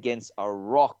going up against a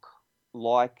rock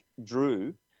like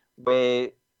Drew, where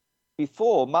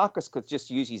before Marcus could just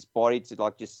use his body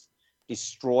to just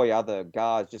destroy other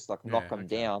guards, just knock them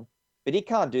down. But he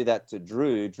can't do that to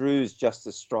Drew. Drew's just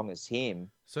as strong as him.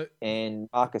 And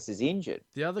Marcus is injured.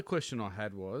 The other question I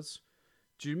had was,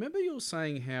 do you remember you were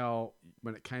saying how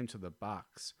when it came to the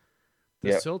Bucks,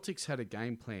 the Celtics had a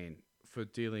game plan for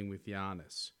dealing with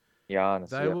Giannis?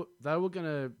 They were going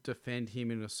to defend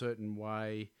him in a certain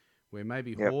way where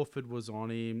maybe Horford was on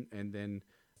him and then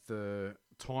the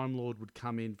Time Lord would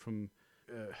come in from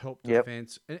help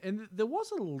defense. And there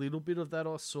was a little bit of that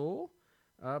I saw.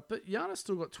 But Giannis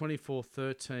still got 24,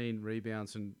 13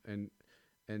 rebounds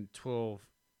and 12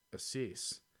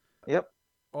 assists. Yep.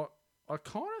 I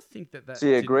kind of think that... So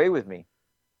you agree with me?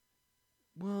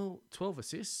 Well, 12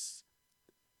 assists.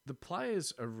 The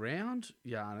players around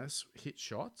Giannis hit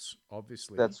shots,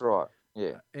 obviously. That's right,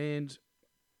 yeah.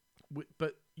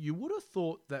 But you would have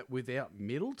thought that without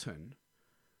Middleton,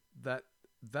 that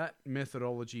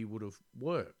methodology would have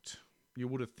worked. You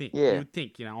would have think. Yeah. You would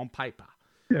think, on paper.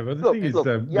 Yeah, but the thing is,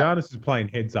 Giannis is playing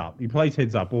heads up. He plays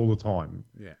heads up all the time.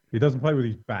 Yeah. He doesn't play with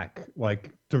his back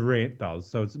like Durant does.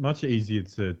 So it's much easier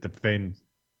to defend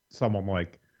someone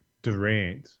like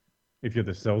Durant if you're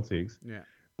the Celtics. Yeah.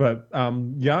 But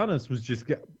Giannis was just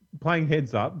playing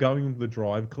heads up, going into the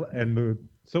drive, and the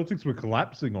Celtics were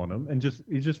collapsing on him, and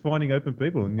he's just finding open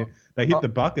people, and they hit the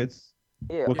buckets.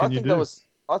 Yeah, what can you do?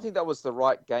 I think that was the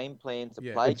right game plan to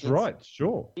play. It's right,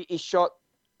 sure. He shot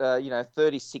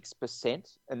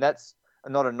 36%, and that's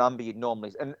not a number you'd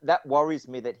normally. And that worries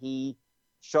me that he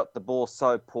shot the ball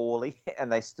so poorly,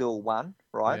 and they still won,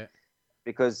 right? Yeah.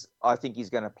 Because I think he's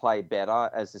going to play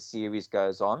better as the series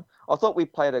goes on. I thought we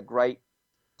played a great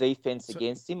defense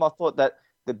against him. I thought that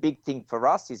the big thing for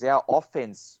us is our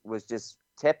offense was just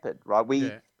tepid, right?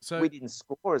 We didn't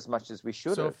score as much as we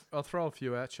should have. I'll throw a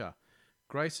few at you.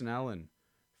 Grayson Allen,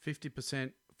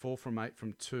 50%, 4 from 8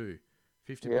 from 2.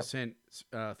 50%,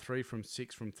 3 from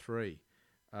 6 from 3.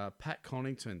 Pat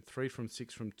Connaughton, 3 from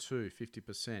 6 from 2,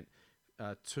 50%.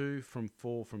 2 from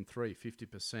 4 from 3,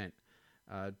 50%.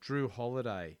 Drew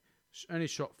Holiday only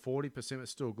shot 40%, but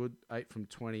still good. 8 from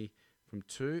 20 from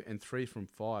 2 and 3 from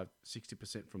 5,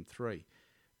 60% from 3.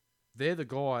 They're the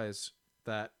guys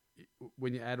that,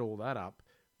 when you add all that up,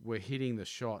 were hitting the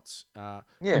shots.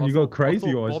 And you got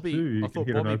crazy eyes too. I thought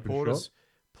Bobby Portis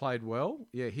played well.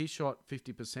 Yeah, he shot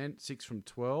 50%, 6 from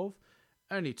 12,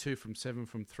 only 2 from 7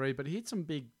 from 3, but he hit some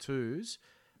big twos.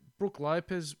 Brook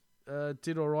Lopez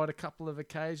did all right a couple of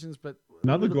occasions, but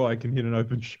another guy can hit an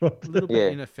open shot. A little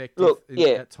bit ineffective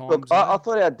at times. Look, I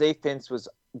thought our defense was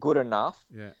good enough.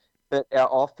 Yeah. But our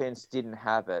offense didn't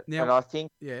have it. Now, and I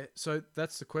think... Yeah, so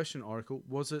that's the question, Oracle.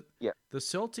 Was it the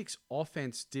Celtics'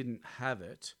 offense didn't have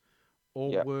it,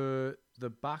 or were the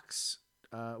Bucks...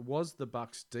 was the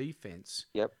Bucks' defense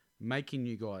making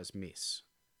you guys miss?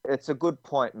 It's a good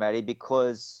point, Matty,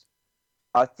 because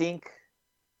I think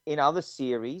in other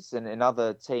series and in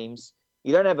other teams,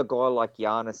 you don't have a guy like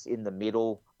Giannis in the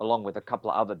middle, along with a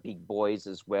couple of other big boys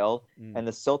as well. And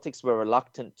the Celtics were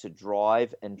reluctant to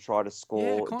drive and try to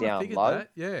score down low.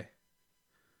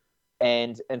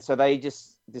 And so they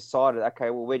just decided,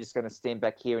 okay, well, we're just going to stand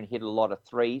back here and hit a lot of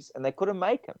threes, and they couldn't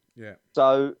make them. Yeah.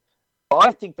 So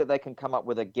I think that they can come up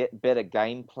with a better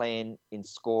game plan in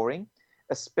scoring.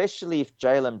 especially if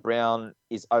Jaylen Brown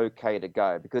is okay to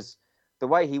go, because the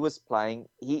way he was playing,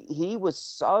 he was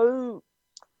so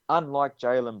unlike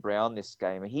Jaylen Brown this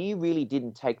game. He really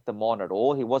didn't take them on at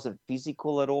all. He wasn't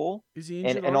physical at all. Is he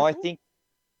injured? And I think,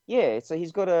 yeah, so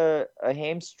he's got a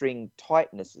hamstring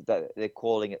tightness that they're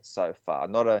calling it so far,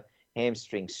 not a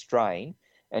hamstring strain.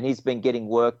 And he's been getting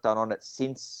work done on it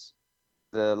since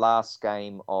the last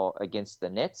game against the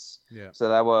Nets. Yeah. So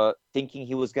they were thinking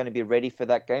he was going to be ready for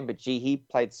that game, but gee, he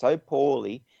played so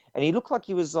poorly, and he looked like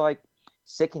he was like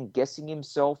second guessing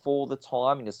himself all the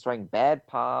time, and he was throwing bad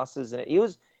passes, and he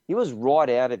was right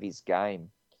out of his game.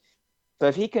 So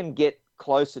if he can get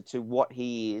closer to what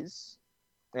he is,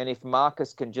 and if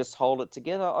Marcus can just hold it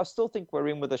together, I still think we're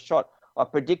in with a shot. I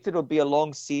predict it'll be a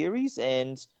long series,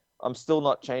 and I'm still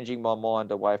not changing my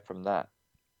mind away from that.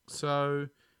 So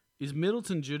is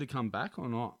Middleton due to come back or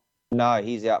not? No,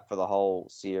 he's out for the whole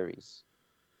series.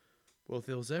 Well, if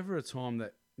there was ever a time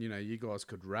that, you guys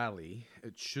could rally,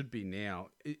 it should be now.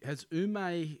 Has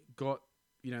Ume got,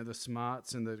 the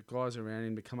smarts and the guys around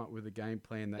him to come up with a game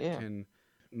plan that can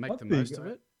make the most of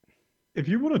it? If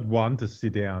you wanted one to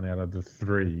sit down out of the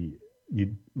three,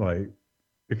 you'd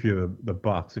if you're the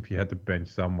Bucks, if you had to bench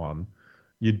someone,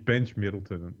 you'd bench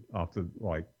Middleton after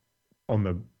on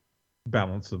the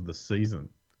balance of the season,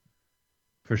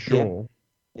 for sure.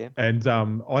 Yeah. And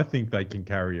I think they can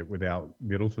carry it without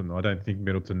Middleton. I don't think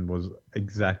Middleton was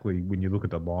exactly, when you look at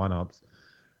the lineups,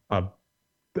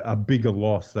 a bigger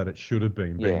loss that it should have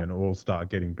been, being an all-star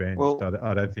getting benched. Well,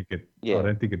 I don't think it. I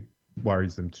don't think it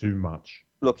worries them too much.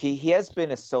 Look, he has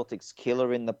been a Celtics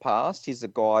killer in the past. He's a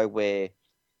guy where,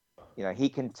 he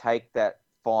can take that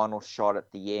final shot at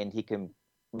the end. He can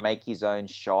make his own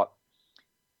shot.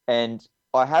 And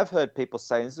I have heard people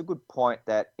say, this is a good point,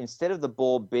 that instead of the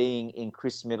ball being in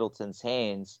Chris Middleton's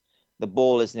hands, the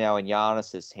ball is now in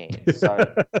Giannis's hands.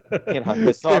 So,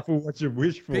 it's not... Careful what you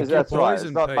wish for. That's right.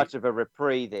 It's not much of a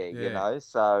reprieve there,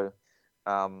 So,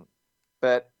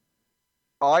 but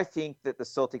I think that the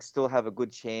Celtics still have a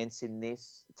good chance in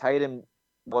this. Tatum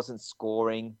wasn't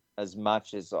scoring as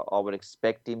much as I would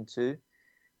expect him to.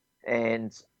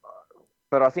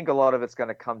 But I think a lot of it's going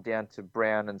to come down to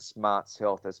Brown and Smart's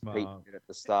health, as Pete did at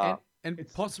the start. And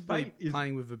possibly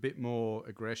playing with a bit more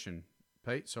aggression.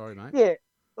 Pete, sorry, mate. Yeah.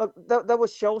 Look, they were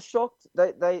shell-shocked.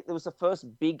 It was the first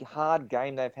big, hard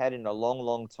game they've had in a long,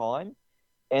 long time,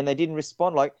 and they didn't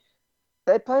respond.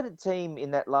 They played a team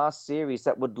in that last series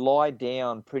that would lie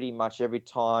down pretty much every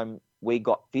time we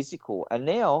got physical. And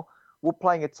now we're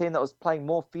playing a team that was playing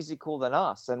more physical than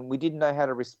us, and we didn't know how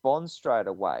to respond straight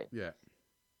away. Yeah.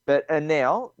 And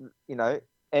now,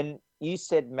 and you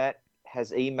said, Matt,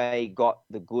 has Ime got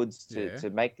the goods to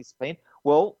make this plan?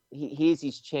 Well, here's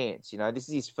his chance. This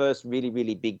is his first really,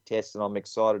 really big test, and I'm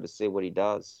excited to see what he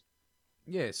does.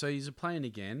 Yeah, so he's playing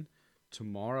again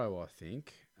tomorrow, I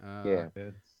think. And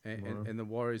the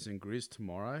Warriors and Grizz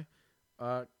tomorrow.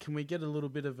 Can we get a little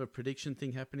bit of a prediction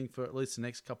thing happening for at least the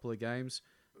next couple of games?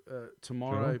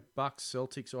 Tomorrow, sure. Bucks,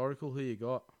 Celtics, Oracle, who you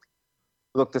got?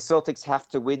 Look, the Celtics have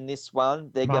to win this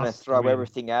one. They're going to throw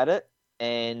everything at it,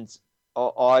 and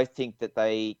I think that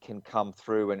they can come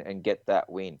through and get that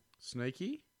win.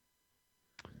 Sneaky?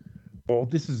 Well,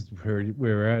 this is where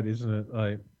we're at, isn't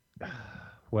it?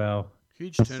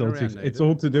 Huge turnaround. Celtics, it's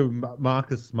all to do with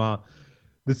Marcus Smart.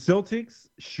 The Celtics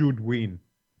should win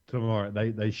tomorrow.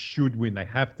 They should win. They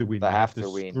have to win. They have to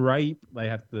win. Scrape. They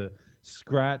have to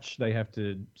scratch. They have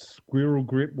to squirrel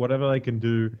grip. Whatever they can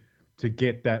do to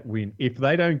get that win. If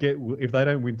they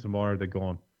don't win tomorrow, they're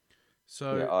gone.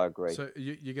 So yeah, I agree. So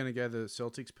you're going to go the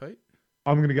Celtics, Pete?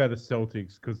 I'm going to go the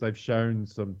Celtics because they've shown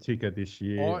some ticker this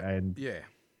year.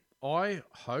 I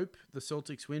hope the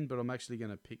Celtics win, but I'm actually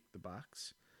going to pick the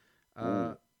Bucks.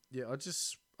 I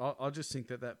just think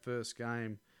that first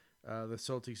game, the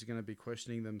Celtics are going to be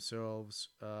questioning themselves.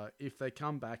 If they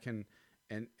come back and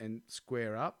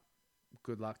square up,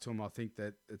 good luck to them. I think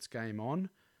that it's game on,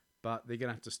 but they're going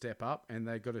to have to step up, and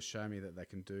they've got to show me that they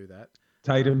can do that.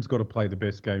 Tatum's got to play the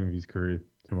best game of his career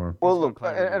tomorrow. Well, look,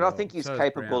 and I think he's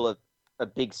capable of a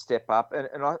big step up.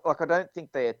 And I don't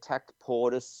think they attacked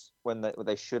Portis when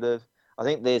they should have. I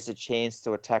think there's a chance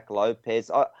to attack Lopez.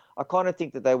 I kind of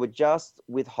think that they were just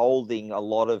withholding a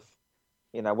lot of,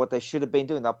 what they should have been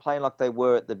doing. They're playing like they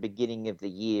were at the beginning of the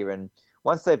year. And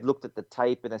once they've looked at the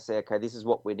tape and they say, okay, this is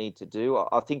what we need to do,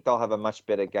 I think they'll have a much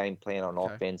better game plan on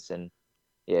offense. And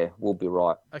yeah, we'll be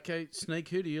right. Okay, Sneak,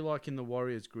 who do you like in the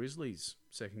Warriors-Grizzlies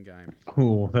second game?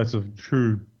 Cool. That's a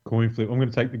true coin flip. I'm going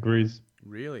to take the Grizz.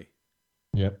 Really?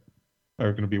 Yep. I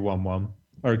reckon it'll be 1-1.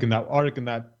 I reckon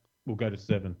that will go to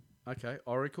 7. Okay,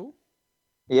 Oracle?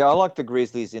 Yeah, I like the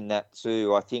Grizzlies in that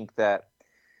too. I think that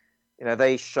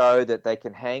they show that they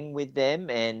can hang with them,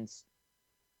 and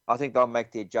I think they'll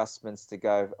make the adjustments to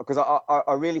go, because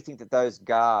I really think that those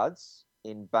guards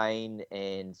in Bain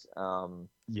and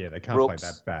they can't Brooks play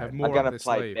that bad. Have more are going up to their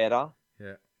play sleeve. better.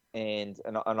 Yeah.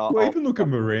 Well, even look at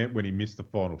Morant when he missed the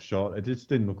final shot. It just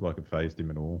didn't look like it phased him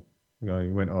at all. He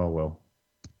went, oh, well,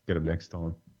 get him next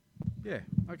time. Yeah,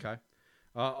 okay.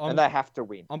 And they have to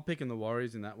win. I'm picking the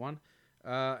Warriors in that one.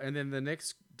 And then the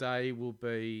next day will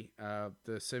be the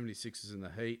 76ers and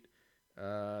the Heat.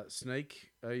 Sneak,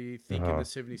 are you thinking the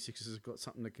 76ers have got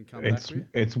something that can come back with?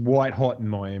 It's white hot in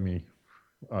Miami.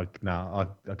 I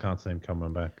can't see him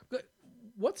coming back. But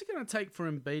what's it going to take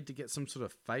for Embiid to get some sort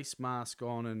of face mask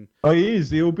on? And he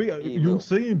is. You'll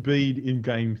see Embiid in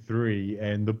Game 3,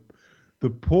 and the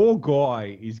poor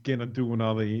guy is going to do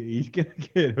another. He's going to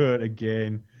get hurt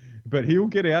again, but he'll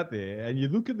get out there. And you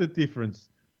look at the difference,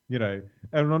 and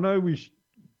I know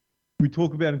we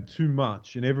talk about him too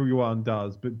much, and everyone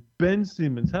does. But Ben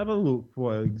Simmons, have a look,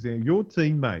 for example, your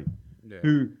teammate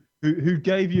who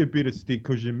gave you a bit of stick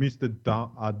because you missed a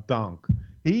dunk.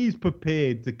 He's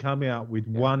prepared to come out with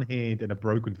one hand and a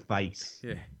broken face.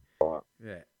 Yeah.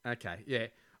 Yeah. Okay. Yeah.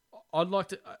 I'd like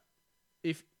to.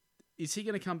 Is he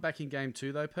going to come back in Game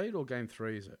 2 though, Pete, or Game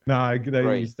 3? Is it? No,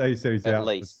 they said he's at out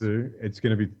least. for 2. It's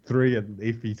going to be 3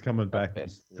 if he's coming back.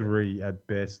 Best, 3 at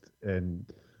best,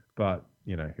 but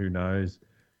who knows?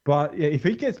 But yeah, if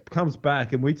he comes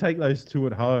back and we take those 2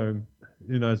 at home,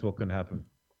 who knows what can happen?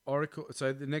 Oracle.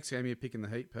 So the next game you're picking the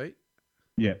Heat, Pete.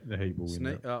 Yeah, the Heat will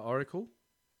win. Oracle.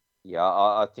 Yeah,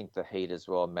 I think the Heat as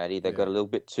well, Matty. They got a little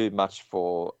bit too much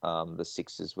for the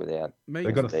Sixers without.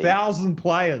 They've got 1,000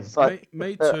 players.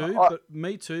 Me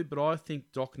too. But I think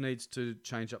Doc needs to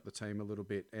change up the team a little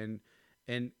bit. And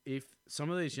if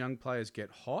some of these young players get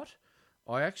hot,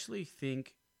 I actually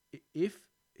think if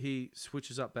he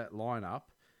switches up that lineup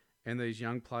and these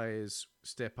young players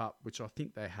step up, which I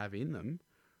think they have in them,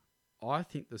 I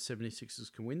think the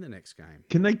 76ers can win the next game.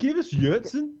 Can they give us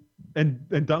Yurtsin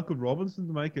and Duncan Robinson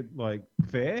to make it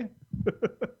fair?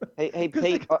 Hey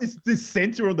Pete, this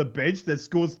center on the bench that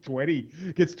scores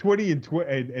 20, gets 20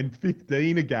 and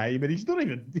 15 a game, and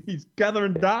he's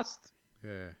gathering dust.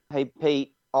 Yeah. Hey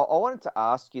Pete, I wanted to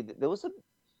ask you that there was a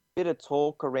bit of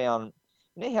talk around.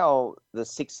 You know how the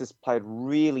Sixers played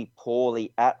really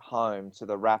poorly at home to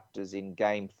the Raptors in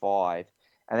Game 5,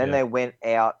 and then they went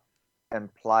out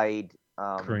and played.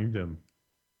 Creamed them.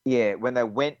 Yeah, when they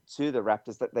went to the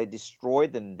Raptors, that they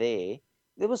destroyed them there.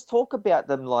 There was talk about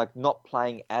them not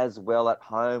playing as well at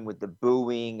home with the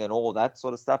booing and all that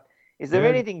sort of stuff. Is there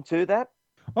anything to that?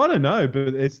 I don't know, but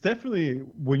it's definitely,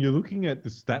 when you're looking at the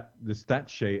stat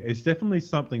sheet, it's definitely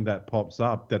something that pops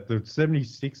up that the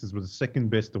 76ers were the second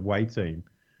best away team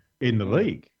in the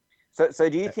league. So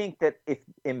do you think that if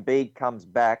Embiid comes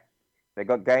back, they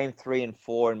got Game 3 and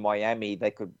 4 in Miami,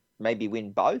 they could maybe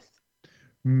win both?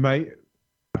 3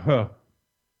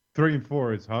 and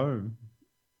 4 is home.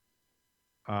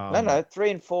 No,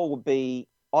 3 and 4 would be.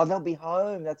 Oh, they'll be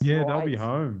home. That's right. They'll be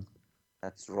home.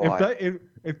 That's right.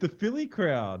 If the Philly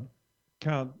crowd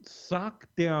can't suck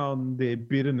down their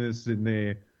bitterness and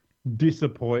their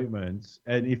disappointments,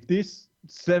 and if this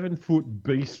 7-foot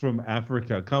beast from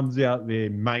Africa comes out there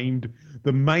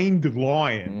the maimed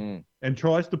lion, and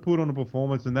tries to put on a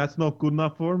performance, and that's not good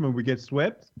enough for him, and we get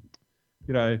swept,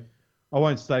 I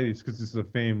won't say this because this is a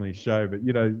family show, but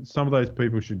some of those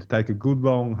people should take a good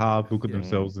long hard look at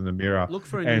themselves in the mirror. Look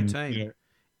for a new team.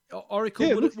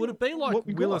 Oracle, would it be like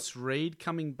Willis Reed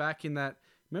coming back in that?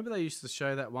 Remember they used to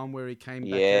show that one where he came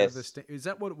back out of the stand? Is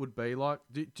that what it would be like?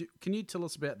 Can you tell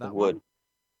us about that one?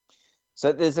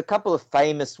 So there's a couple of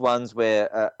famous ones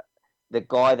where the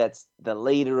guy that's the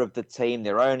leader of the team,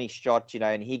 their only shot,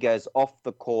 and he goes off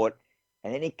the court,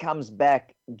 and then he comes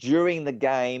back during the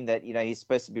game that, he's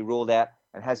supposed to be ruled out,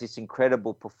 and has this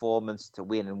incredible performance to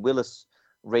win. And Willis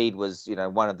Reed was,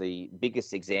 one of the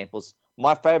biggest examples.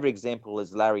 My favorite example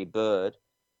is Larry Bird,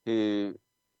 who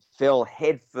fell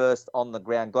headfirst on the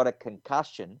ground, got a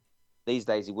concussion. These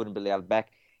days he wouldn't be allowed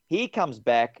back. He comes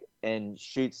back and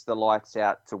shoots the lights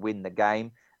out to win the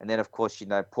game. And then, of course,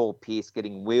 Paul Pierce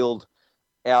getting wheeled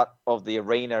out of the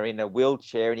arena in a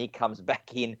wheelchair, and he comes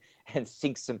back in and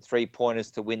sinks some 3-pointers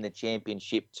to win the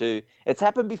championship too. It's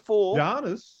happened before.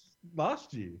 Giannis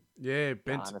last year. Yeah,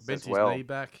 bent his knee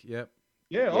back. Yep.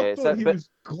 Yeah, I thought he was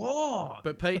gone.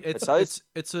 But Pete, it's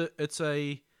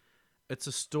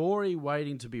a story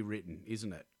waiting to be written,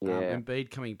 isn't it? Yeah.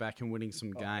 Embiid coming back and winning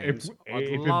some games.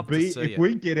 I'd love to see it. If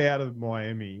we get out of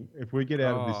Miami, if we get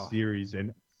out of this series,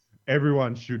 and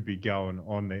everyone should be going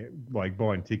on there,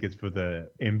 buying tickets for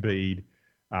the Embiid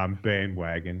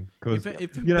bandwagon because If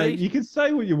it you know beat- you can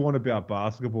say what you want about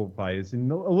basketball players,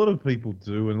 and a lot of people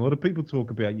do, and a lot of people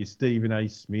talk about your Stephen A.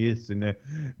 Smiths and their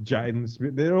Jaden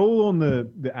Smith. They're all on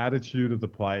the attitude of the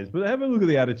players, but have a look at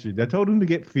the attitude. They told him to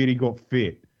get fit, he got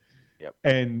fit. Yep.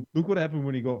 And look what happened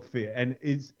when he got fit. And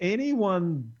is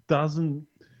anyone doesn't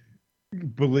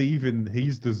believe in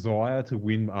his desire to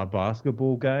win a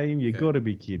basketball game, you got to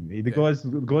be kidding me. The guy's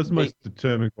the most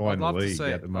determined guy in the league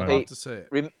at the moment. I'd love to see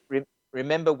it.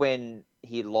 Remember when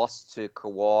he lost to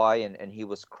Kawhi and he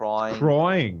was crying?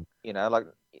 Crying. You know, like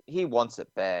he wants it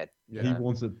bad. Yeah. He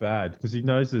wants it bad because he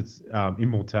knows it's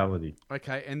immortality.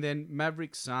 Okay, and then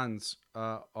Maverick Suns,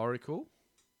 Oracle.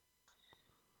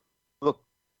 Look,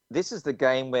 this is the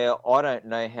game where I don't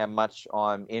know how much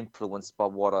I'm influenced by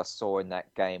what I saw in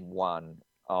that game one.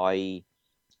 I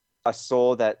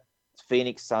saw that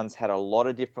Phoenix Suns had a lot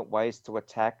of different ways to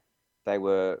attack. They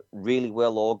were really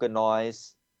well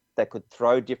organized. They could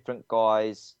throw different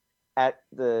guys at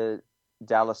the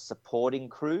Dallas supporting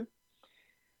crew.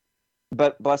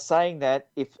 But by saying that,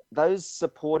 if those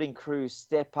supporting crews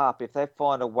step up, if they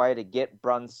find a way to get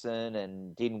Brunson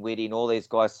and Dinwiddie and all these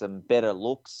guys some better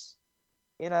looks,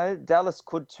 you know, Dallas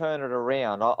could turn it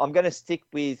around. I'm going to stick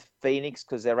with Phoenix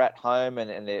because they're at home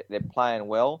and they're playing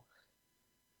well.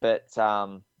 But,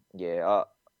 I'm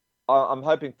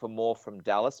hoping for more from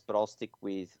Dallas, but I'll stick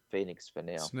with Phoenix for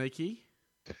now. Sneaky?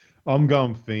 I'm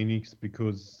going Phoenix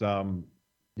because,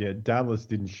 Dallas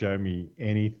didn't show me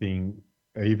anything,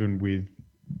 even with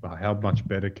how much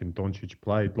better can Doncic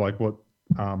play. Like what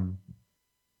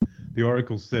the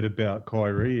Oracle said about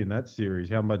Kyrie in that series,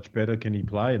 how much better can he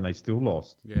play? And they still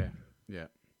lost. Yeah.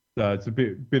 So it's a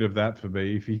bit of that for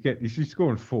me. If you're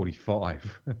scoring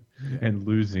 45 and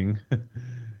losing,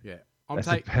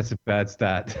 that's a bad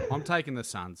stat. I'm taking the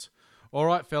Suns. All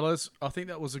right, fellas. I think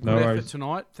that was a good effort worries.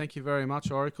 tonight. Thank you very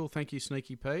much, Oracle. Thank you,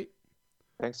 Sneaky Pete.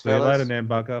 Thanks, See you fellas. later,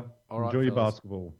 Nambucker. All right, Enjoy your fellas. basketball.